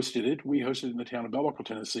I hosted it, we hosted it in the town of Bellocal,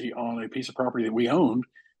 Tennessee, on a piece of property that we owned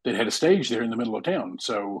that had a stage there in the middle of town.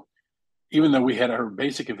 So even though we had our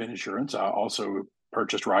basic event insurance, I also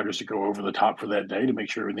purchased riders to go over the top for that day to make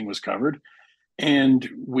sure everything was covered. And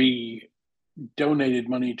we donated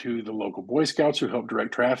money to the local Boy Scouts who helped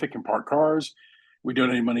direct traffic and park cars. We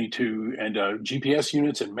donated money to GPS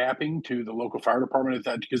units and mapping to the local fire department at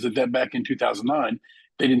that, because at that back in 2009,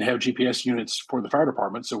 they didn't have GPS units for the fire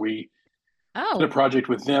department. So we did a project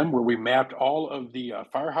with them where we mapped all of the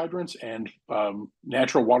fire hydrants and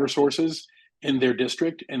natural water sources in their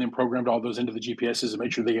district and then programmed all those into the GPSs and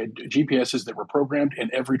made sure they had GPSs that were programmed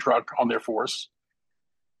in every truck on their force.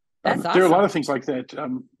 That's awesome. There are a lot of things like that.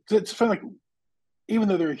 It's fun, like, even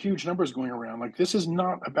though there are huge numbers going around, like this is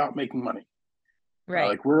not about making money. Right.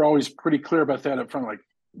 Like we're always pretty clear about that up front. Like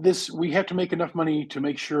we have to make enough money to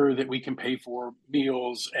make sure that we can pay for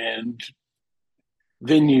meals and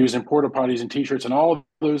venues and porta potties and t-shirts and all of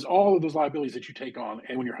those liabilities that you take on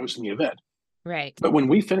and when you're hosting the event. Right. But when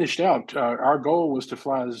we finished out, our goal was to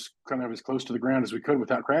fly as close to the ground as we could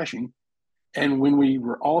without crashing. And when we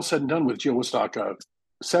were all said and done with GeoWoodstock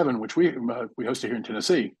 7, which we hosted here in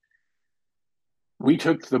Tennessee, we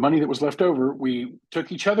took the money that was left over. We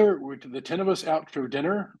took each other, the 10 of us, out to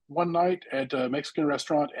dinner one night at a Mexican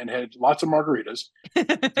restaurant and had lots of margaritas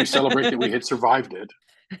to celebrate that we had survived it.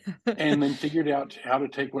 And then figured out how to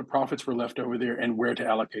take what profits were left over there and where to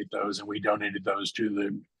allocate those. And we donated those to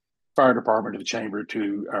the fire department, to the chamber,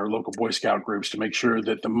 to our local Boy Scout groups to make sure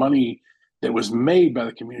that the money that was made by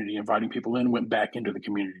the community inviting people in went back into the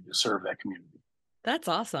community to serve that community. That's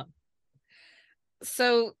awesome.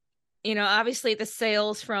 So, obviously the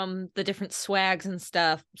sales from the different swags and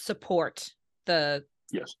stuff support the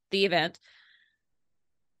event.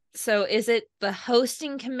 So is it the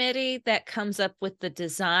hosting committee that comes up with the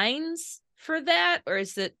designs for that, or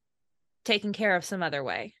is it taken care of some other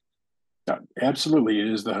way? Absolutely. It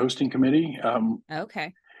is the hosting committee.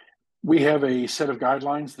 Okay. We have a set of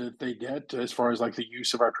guidelines that they get as far as like the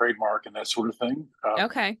use of our trademark and that sort of thing.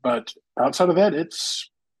 Okay. But outside of that, it's,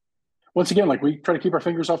 once again, like we try to keep our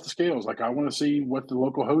fingers off the scales. Like I want to see what the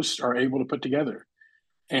local hosts are able to put together.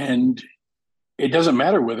 And it doesn't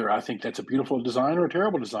matter whether I think that's a beautiful design or a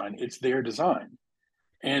terrible design. It's their design.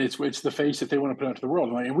 And it's the face that they want to put out to the world.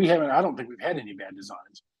 And I don't think we've had any bad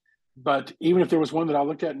designs. But even if there was one that I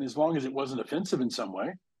looked at, and as long as it wasn't offensive in some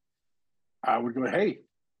way, I would go, hey,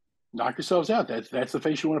 knock yourselves out. That's the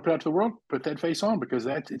face you want to put out to the world. Put that face on, because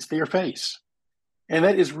it's their face. And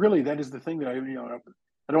that is the thing that I don't want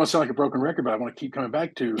to sound like a broken record, but I want to keep coming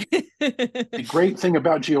back to. The great thing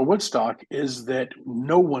about GeoWoodstock is that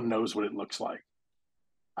no one knows what it looks like.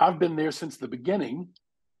 I've been there since the beginning,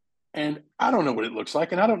 and I don't know what it looks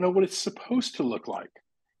like, and I don't know what it's supposed to look like.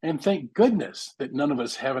 And thank goodness that none of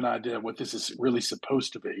us have an idea what this is really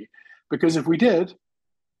supposed to be, because if we did,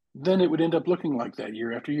 then it would end up looking like that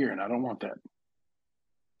year after year, and I don't want that.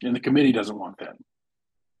 And the committee doesn't want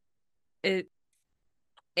that.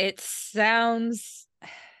 It sounds,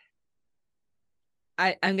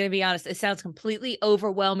 I'm going to be honest, it sounds completely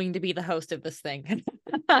overwhelming to be the host of this thing.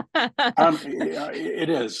 It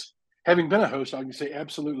is. Having been a host, I can say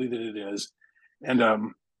absolutely that it is.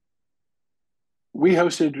 And we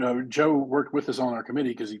hosted, Joe worked with us on our committee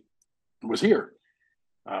because he was here.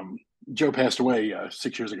 Joe passed away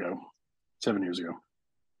 7 years ago.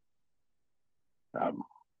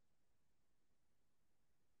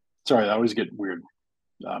 Sorry, I always get weird.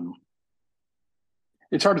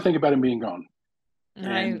 It's hard to think about him being gone.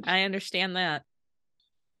 I understand that.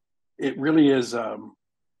 It really is.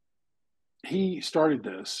 He started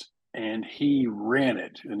this and he ran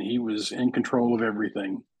it, and he was in control of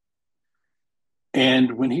everything.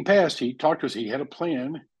 And when he passed, he talked to us. He had a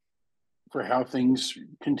plan for how things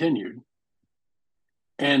continued.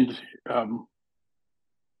 And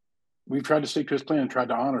we've tried to stick to his plan and tried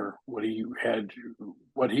to honor what he had,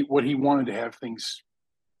 what he wanted to have things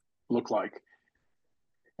look like.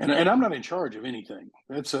 And I'm not in charge of anything.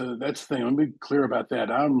 That's the thing. Let me be clear about that.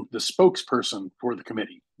 I'm the spokesperson for the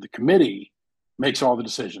committee. The committee makes all the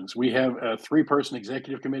decisions. We have a 3-person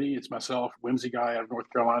executive committee. It's myself, Whimsy Guy out of North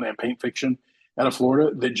Carolina, and Paint Fiction out of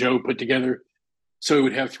Florida that Joe put together. So we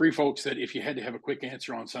would have 3 folks that if you had to have a quick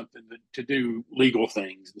answer on something to do legal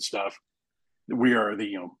things and stuff, we're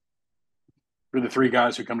the 3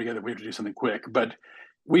 guys who come together. We have to do something quick, but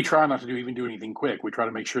we try not to do anything quick. We try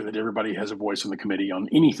to make sure that everybody has a voice in the committee on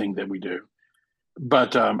anything that we do.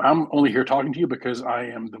 But I'm only here talking to you because I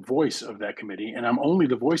am the voice of that committee, and I'm only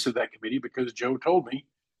the voice of that committee because Joe told me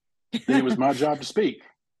that it was my job to speak.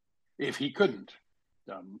 If he couldn't,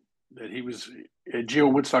 that he was at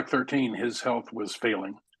GeoWoodstock 13, his health was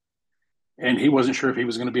failing, and he wasn't sure if he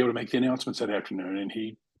was going to be able to make the announcements that afternoon. And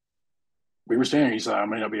we were standing. He said, "I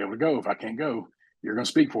may not be able to go. If I can't go, you're going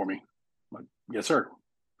to speak for me." I'm like, "Yes, sir."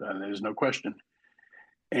 There's no question.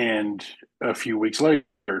 And a few weeks later,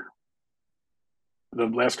 the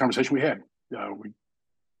last conversation we had, we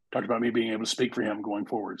talked about me being able to speak for him going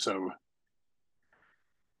forward. So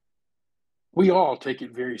we all take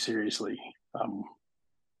it very seriously.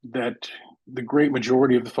 That the great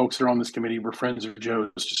majority of the folks that are on this committee were friends of Joe's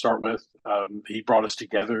to start with. He brought us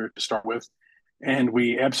together to start with, and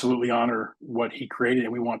we absolutely honor what he created,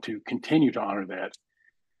 and we want to continue to honor that.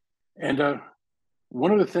 And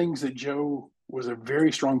one of the things that Joe was a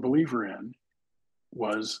very strong believer in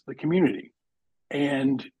was the community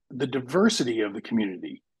and the diversity of the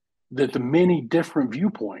community, that the many different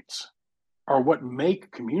viewpoints are what make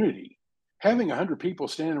community. having 100 people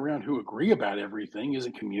standing around who agree about everything is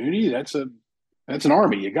a community. That's an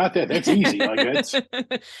army. You got that. That's easy. Like, that's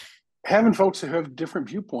having folks who have different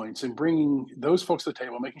viewpoints and bringing those folks to the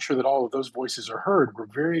table, making sure that all of those voices are heard.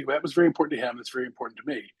 That was very important to him. That's very important to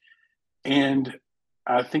me. And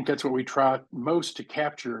I think that's what we try most to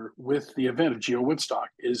capture with the event of GeoWoodstock,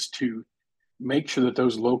 is to make sure that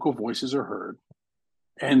those local voices are heard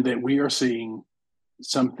and that we are seeing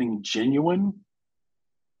something genuine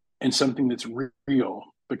and something that's real.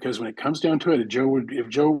 Because when it comes down to it, if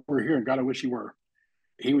Joe were here, and God, I wish he were,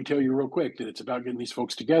 he would tell you real quick that it's about getting these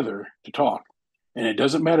folks together to talk. And it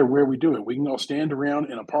doesn't matter where we do it. We can all stand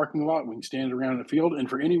around in a parking lot. We can stand around in a field. And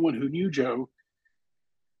for anyone who knew Joe,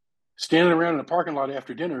 standing around in a parking lot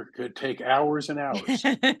after dinner could take hours and hours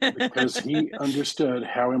because he understood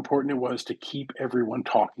how important it was to keep everyone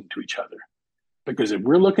talking to each other. Because if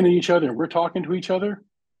we're looking at each other and we're talking to each other,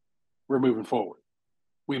 we're moving forward.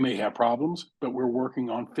 We may have problems, but we're working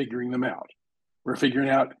on figuring them out. We're figuring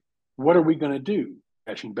out, what are we going to do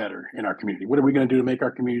caching better in our community? What are we going to do to make our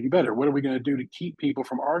community better? What are we going to do to keep people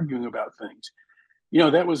from arguing about things?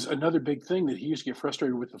 That was another big thing that he used to get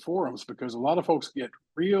frustrated with the forums, because a lot of folks get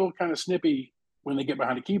real kind of snippy when they get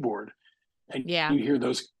behind a keyboard, and Yeah. you hear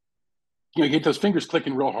those, you get those fingers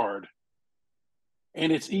clicking real hard.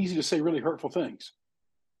 And it's easy to say really hurtful things,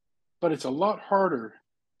 but it's a lot harder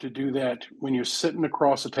to do that when you're sitting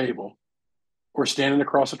across a table or standing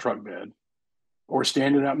across a truck bed or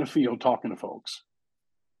standing out in the field talking to folks.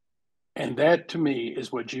 And that, to me,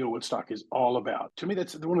 is what GeoWoodstock is all about. To me,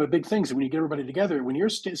 that's one of the big things, that when you get everybody together, when you're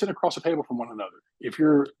sitting across a table from one another, if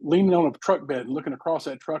you're leaning on a truck bed and looking across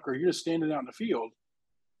that truck, or you're just standing out in the field,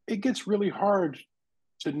 it gets really hard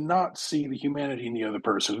to not see the humanity in the other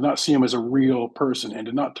person, to not see them as a real person, and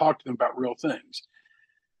to not talk to them about real things.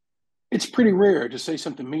 It's pretty rare to say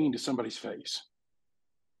something mean to somebody's face,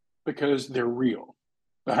 because they're real.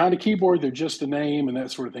 Behind a keyboard, they're just a name and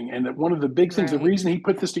that sort of thing. And that one of the big things, the reason he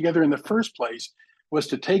put this together in the first place, was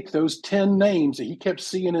to take those 10 names that he kept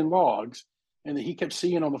seeing in logs and that he kept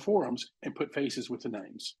seeing on the forums and put faces with the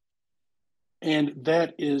names. And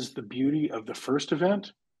that is the beauty of the first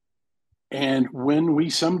event. And when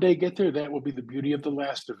we someday get there, that will be the beauty of the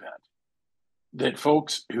last event. That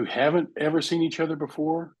folks who haven't ever seen each other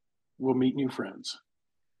before will meet new friends.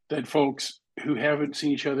 That folks who haven't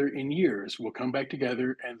seen each other in years will come back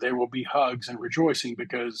together, and there will be hugs and rejoicing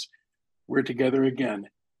because we're together again.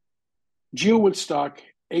 GeoWoodstock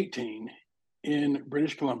 18 in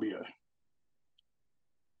British Columbia.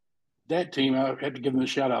 That team, I have to give them a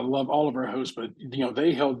shout out. I love all of our hosts, but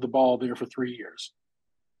they held the ball there for 3 years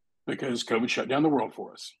because COVID shut down the world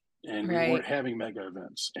for us, and we weren't having mega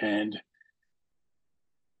events. And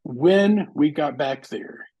when we got back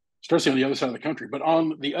there, especially on the other side of the country, but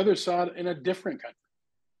on the other side in a different country,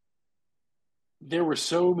 there were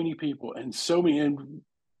so many people and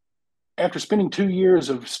after spending 2 years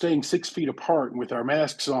of staying 6 feet apart with our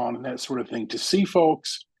masks on and that sort of thing, to see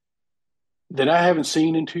folks that I haven't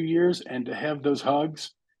seen in 2 years, and to have those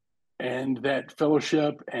hugs and that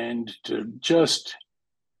fellowship, and to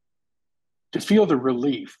feel the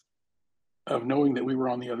relief of knowing that we were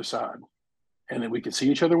on the other side and that we could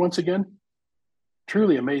see each other once again.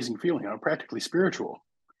 Truly amazing feeling, practically spiritual.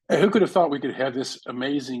 And who could have thought we could have this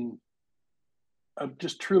amazing,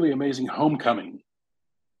 just truly amazing homecoming?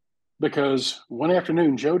 Because one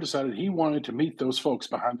afternoon, Joe decided he wanted to meet those folks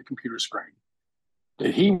behind the computer screen,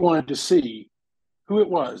 that he wanted to see who it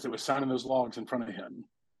was that was signing those logs in front of him.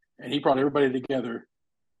 And he brought everybody together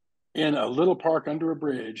in a little park under a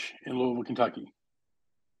bridge in Louisville, Kentucky.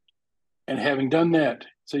 And having done that,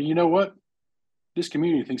 so you know what? This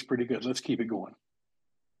community thinks pretty good. Let's keep it going.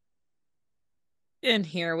 And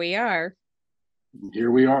here we are.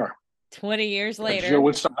 Here we are. 20 years later.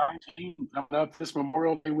 GeoWoodstock 19 coming up this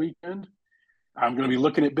Memorial Day weekend. I'm going to be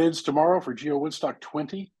looking at bids tomorrow for GeoWoodstock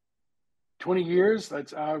 20. 20 years.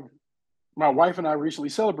 My wife and I recently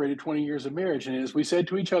celebrated 20 years of marriage. And as we said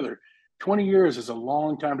to each other, 20 years is a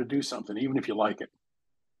long time to do something, even if you like it.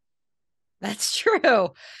 That's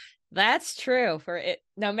true. That's true for it.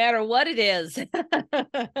 No matter what it is.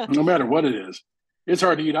 No matter what it is. It's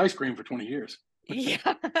hard to eat ice cream for 20 years.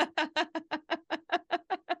 Yeah.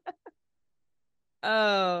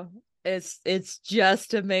 Oh, it's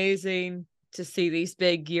just amazing to see these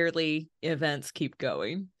big yearly events keep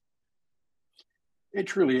going. It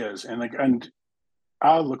truly is. And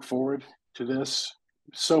I look forward to this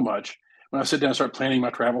so much. When I sit down and start planning my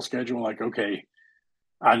travel schedule, I'm like, okay,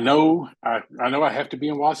 I know I have to be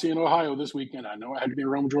in Waukegan, Ohio this weekend. I know I have to be in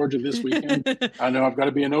Rome, Georgia this weekend. I know I've got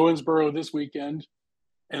to be in Owensboro this weekend.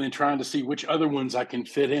 And then trying to see which other ones I can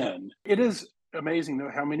fit in. It is amazing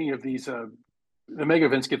though how many of these the mega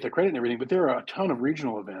events get the credit and everything, but there are a ton of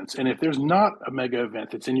regional events. And if there's not a mega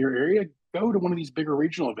event that's in your area, go to one of these bigger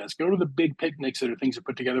regional events. Go to the big picnics that are things that are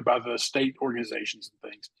put together by the state organizations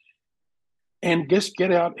and things. And just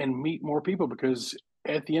get out and meet more people, because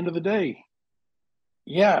at the end of the day,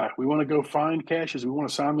 yeah, we want to go find caches. We want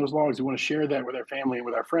to sign those logs. We want to share that with our family and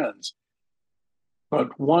with our friends.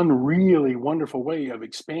 But one really wonderful way of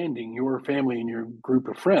expanding your family and your group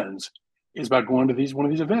of friends is by going to one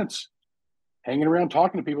of these events, hanging around,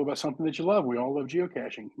 talking to people about something that you love. We all love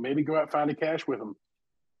geocaching. Maybe go out, find a cache with them,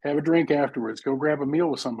 have a drink afterwards, go grab a meal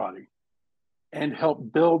with somebody, and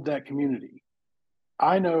help build that community.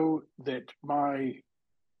 I know that my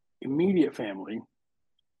immediate family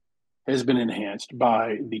has been enhanced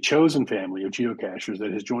by the chosen family of geocachers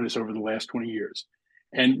that has joined us over the last 20 years.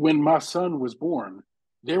 And when my son was born,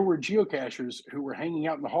 there were geocachers who were hanging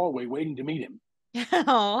out in the hallway waiting to meet him.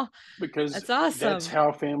 Oh, because that's awesome. That's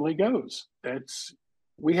how family goes.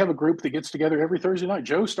 We have a group that gets together every Thursday night.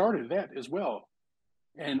 Joe started that as well.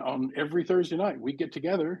 And on every Thursday night, we get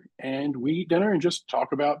together and we eat dinner and just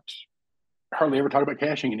hardly ever talk about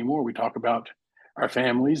caching anymore. We talk about our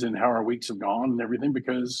families and how our weeks have gone and everything,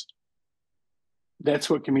 because that's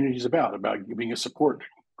what community is about being a support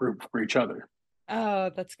group for each other.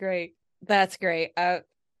 Oh, that's great. That's great.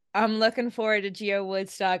 I'm looking forward to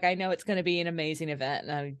GeoWoodstock. I know it's going to be an amazing event,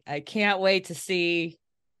 and I can't wait to see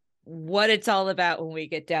what it's all about when we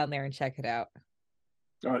get down there and check it out.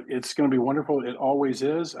 It's going to be wonderful. It always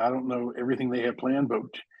is. I don't know everything they have planned, but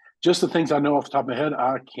just the things I know off the top of my head,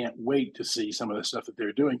 I can't wait to see some of the stuff that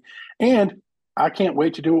they're doing. And I can't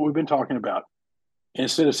wait to do what we've been talking about.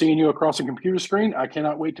 Instead of seeing you across a computer screen, I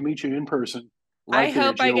cannot wait to meet you in person. Right, I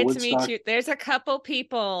hope I get to meet you. There's a couple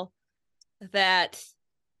people that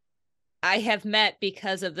I have met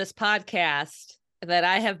because of this podcast that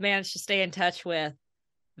I have managed to stay in touch with,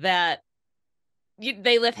 that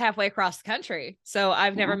they live halfway across the country. So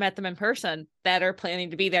I've never met them in person, that are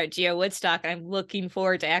planning to be there at GeoWoodstock. I'm looking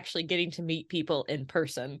forward to actually getting to meet people in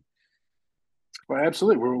person. Well,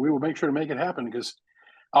 absolutely. We will make sure to make it happen, because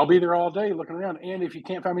I'll be there all day looking around. And if you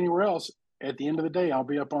can't find me anywhere else, at the end of the day, I'll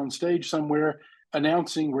be up on stage somewhere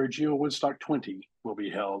announcing where GeoWoodstock 20 will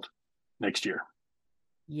be held next year.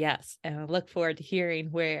 Yes. And I look forward to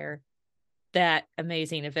hearing where that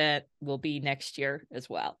amazing event will be next year as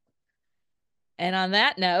well. And on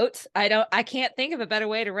that note, I can't think of a better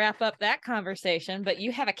way to wrap up that conversation, but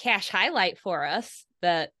you have a cache highlight for us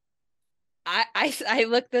that I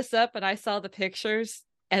looked this up and I saw the pictures,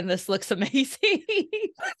 and this looks amazing.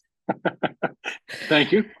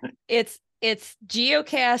 Thank you. It's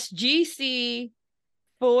geocache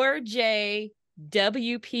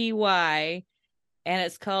GC4JWPY, and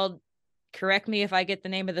it's called, correct me if I get the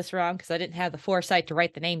name of this wrong, because I didn't have the foresight to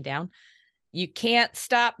write the name down. You can't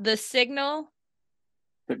stop the signal.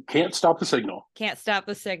 Can't stop the signal. Can't stop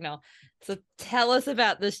the signal. So tell us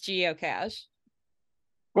about this geocache.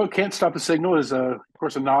 Well, Can't Stop the Signal is, of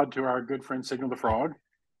course, a nod to our good friend Signal the Frog,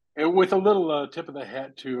 and with a little tip of the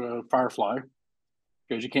hat to Firefly,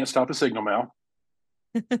 because you can't stop the signal, Mal.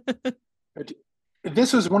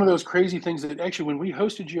 This is one of those crazy things that actually, when we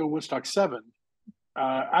hosted GeoWoodstock 7,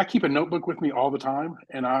 I keep a notebook with me all the time,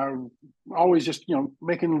 and I'm always just,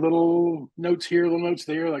 making little notes here, little notes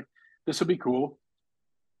there, like, this would be cool.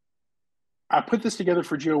 I put this together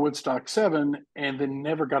for GeoWoodstock 7 and then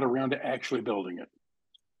never got around to actually building it.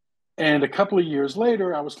 And a couple of years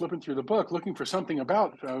later, I was flipping through the book looking for something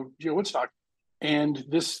about GeoWoodstock, and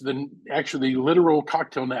the literal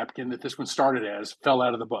cocktail napkin that this one started as fell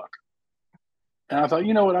out of the book. And I thought,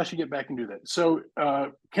 you know what, I should get back and do that. So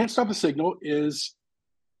Can't Stop the Signal is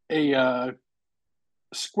a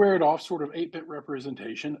squared off sort of 8-bit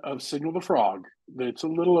representation of Signal the Frog that's a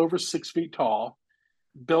little over 6 feet tall,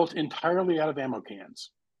 built entirely out of ammo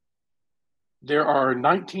cans. There are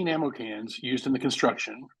 19 ammo cans used in the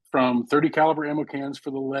construction, from 30 caliber ammo cans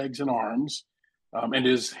for the legs and arms, and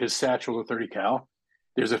his satchel, a 30 cal.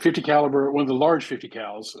 There's a 50 caliber, one of the large 50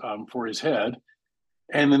 cals for his head.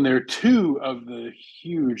 And then there are two of the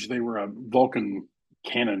huge, they were a Vulcan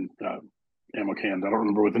cannon ammo can. I don't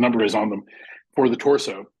remember what the number is on them, for the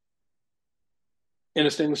torso. And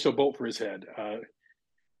a stainless steel bolt for his head.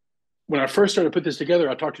 When I first started to put this together,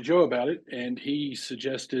 I talked to Joe about it, and he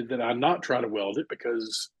suggested that I not try to weld it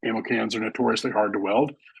because ammo cans are notoriously hard to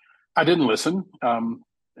weld. I didn't listen,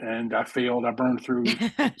 and I failed. I burned through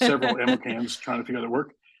several ammo cans trying to figure out the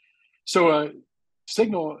work. So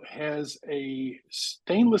Signal has a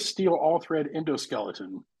stainless steel all-thread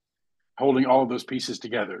endoskeleton holding all of those pieces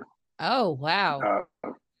together. Oh, wow.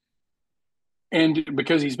 And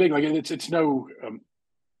because he's big, like it's no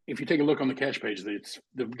if you take a look on the cache page,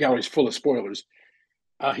 the gallery's full of spoilers.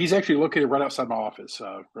 He's actually located right outside my office,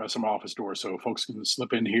 right outside my office door, so folks can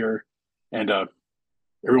slip in here. And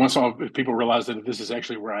every once in a while, people realize that this is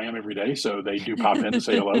actually where I am every day, so they do pop in to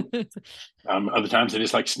say hello. Other times they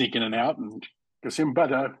just like sneak in and out and go see him.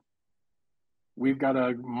 But we've got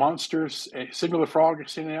a monster Signal the Frog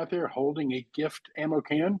sitting out there holding a gift ammo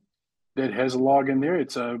can that has a log in there.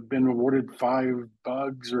 It's been awarded 5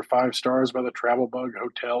 bugs or 5 stars by the Travel Bug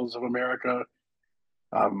Hotels of America.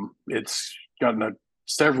 It's gotten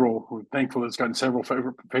several. We're thankful it's gotten several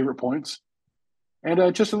favorite points,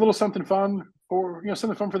 and just a little something fun for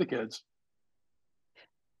something fun for the kids.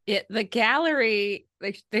 The gallery,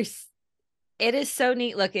 like there's, it is so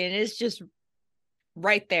neat looking. It is just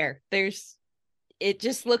right there. It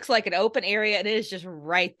just looks like an open area, and it is just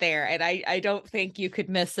right there. And I don't think you could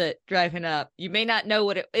miss it driving up. You may not know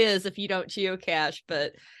what it is if you don't geocache,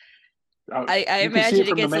 but I imagine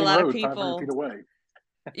it gets a lot of people 500 feet away.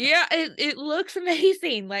 Yeah, it looks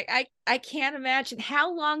amazing. Like I can't imagine.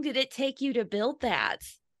 How long did it take you to build that?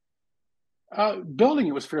 Building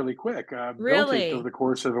it was fairly quick. Built it over the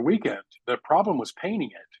course of a weekend. The problem was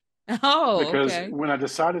painting it. Oh, because okay. when I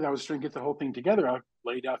decided I was trying to get the whole thing together, I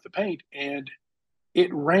laid out the paint, and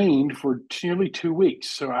it rained for nearly 2 weeks.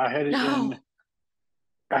 So I had it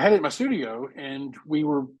in my studio, and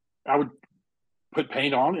I would put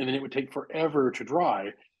paint on, and then it would take forever to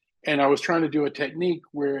dry. And I was trying to do a technique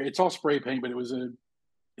where it's all spray paint, but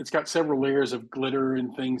it's got several layers of glitter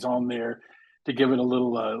and things on there to give it a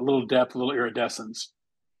little depth, a little iridescence.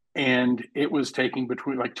 And it was taking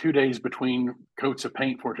between like 2 days between coats of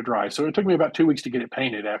paint for it to dry. So it took me about 2 weeks to get it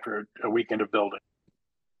painted after a weekend of building.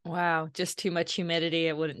 Wow, just too much humidity.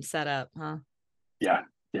 It wouldn't set up, huh? Yeah,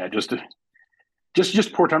 just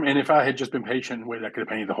poor time. And if I had just been patient, I could have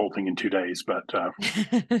painted the whole thing in 2 days. But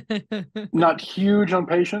not huge on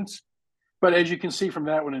patience. But as you can see from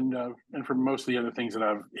that one, and from most of the other things that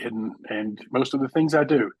I've hidden, and most of the things I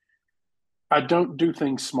do, I don't do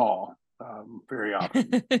things small very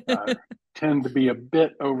often. I tend to be a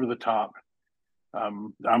bit over the top.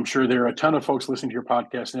 I'm sure there are a ton of folks listening to your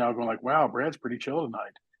podcast now going like, wow, Brad's pretty chill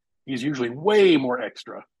tonight. He's usually way more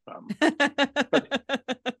extra. But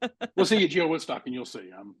we'll see you at GeoWoodstock and you'll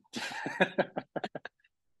see.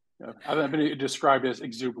 I've been described as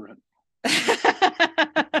exuberant.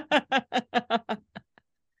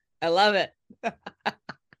 I love it.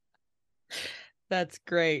 That's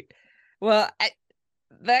great. Well,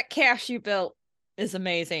 that cache you built is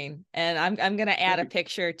amazing, and I'm gonna add a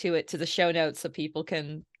picture to it to the show notes so people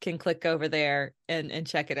can click over there and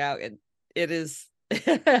check it out. It is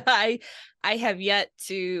I have yet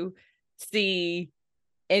to see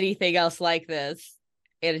anything else like this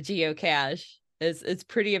in a geocache. It's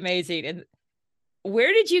pretty amazing. And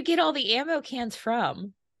where did you get all the ammo cans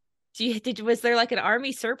from? Was there like an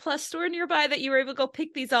army surplus store nearby that you were able to go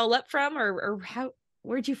pick these all up from, or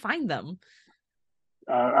where'd you find them?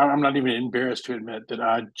 I'm not even embarrassed to admit that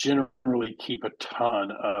I generally keep a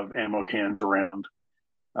ton of ammo cans around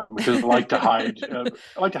because I like to hide. I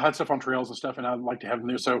like to hide stuff on trails and stuff, and I like to have them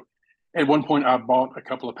there. So, at one point, I bought a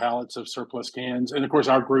couple of pallets of surplus cans, and of course,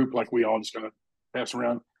 our group, like we all, just going to pass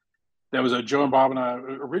around. That was Joe and Bob and I.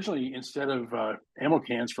 Originally, instead of ammo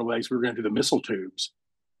cans for legs, we were going to do the missile tubes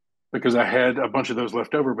because I had a bunch of those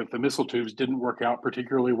left over, but the missile tubes didn't work out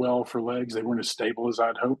particularly well for legs. They weren't as stable as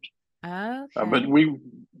I'd hoped. Okay. But we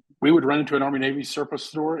would run into an Army Navy surplus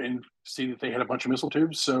store and see that they had a bunch of missile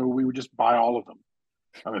tubes, so we would just buy all of them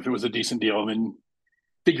if it was a decent deal, and then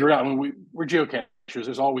figure out. When we're geocachers,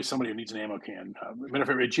 there's always somebody who needs an ammo can. Matter of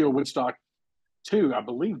fact, at GeoWoodstock too, I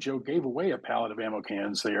believe Joe gave away a pallet of ammo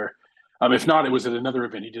cans there. If not, it was at another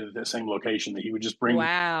event he did at that same location that he would just bring.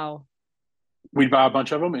 Wow. We'd buy a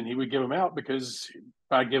bunch of them and he would give them out because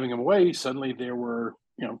by giving them away, suddenly there were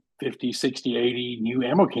 50, 60, 80 new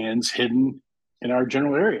ammo cans hidden in our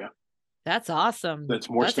general area. That's awesome. That's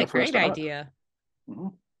more That's stuff a great idea. Mm-hmm.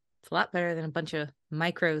 It's a lot better than a bunch of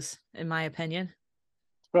micros, in my opinion.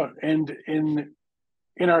 Well, and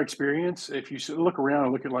in our experience, if you look around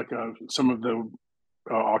and look at like some of the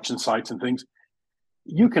auction sites and things,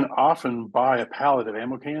 you can often buy a pallet of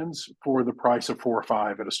ammo cans for the price of 4 or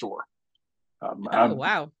 5 at a store.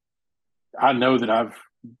 Wow. I know that I've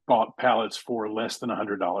bought pallets for less than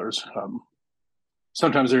 $100.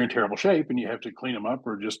 Sometimes they're in terrible shape and you have to clean them up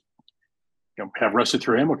or just have rusted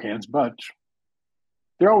through ammo cans, but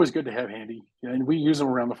they're always good to have handy. And we use them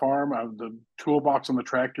around the farm. The toolbox on the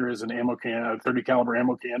tractor is an ammo can, a 30 caliber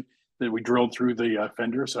ammo can that we drilled through the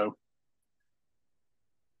fender. So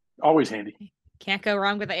always handy. Can't go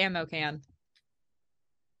wrong with the ammo can.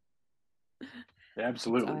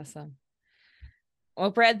 Absolutely. That's awesome. Well,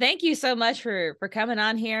 Brad, thank you so much for coming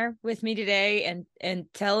on here with me today and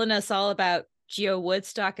telling us all about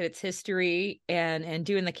GeoWoodstock and its history and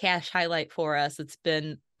doing the cache highlight for us. It's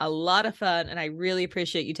been a lot of fun, and I really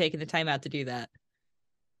appreciate you taking the time out to do that.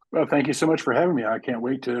 Well, thank you so much for having me. I can't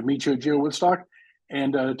wait to meet you at GeoWoodstock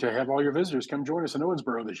and to have all your visitors come join us in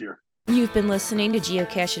Owensboro this year. You've been listening to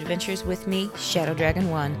Geocache Adventures with me, Shadow Dragon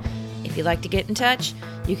 1. If you'd like to get in touch,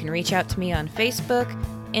 you can reach out to me on Facebook,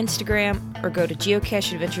 Instagram, or go to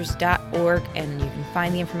geocacheadventures.org and you can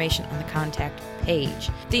find the information on the contact page.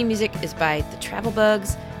 Theme music is by The Travel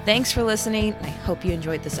Bugs. Thanks for listening, and I hope you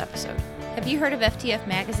enjoyed this episode. Have you heard of FTF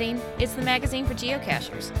Magazine? It's the magazine for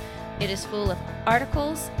geocachers. It is full of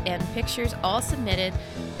articles and pictures all submitted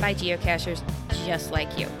by geocachers just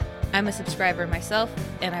like you. I'm a subscriber myself,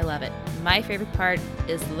 and I love it. My favorite part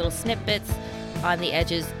is the little snippets on the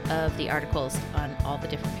edges of the articles on all the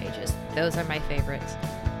different pages. Those are my favorites.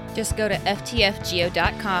 Just go to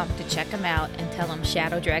ftfgeo.com to check them out and tell them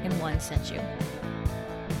Shadow Dragon 1 sent you.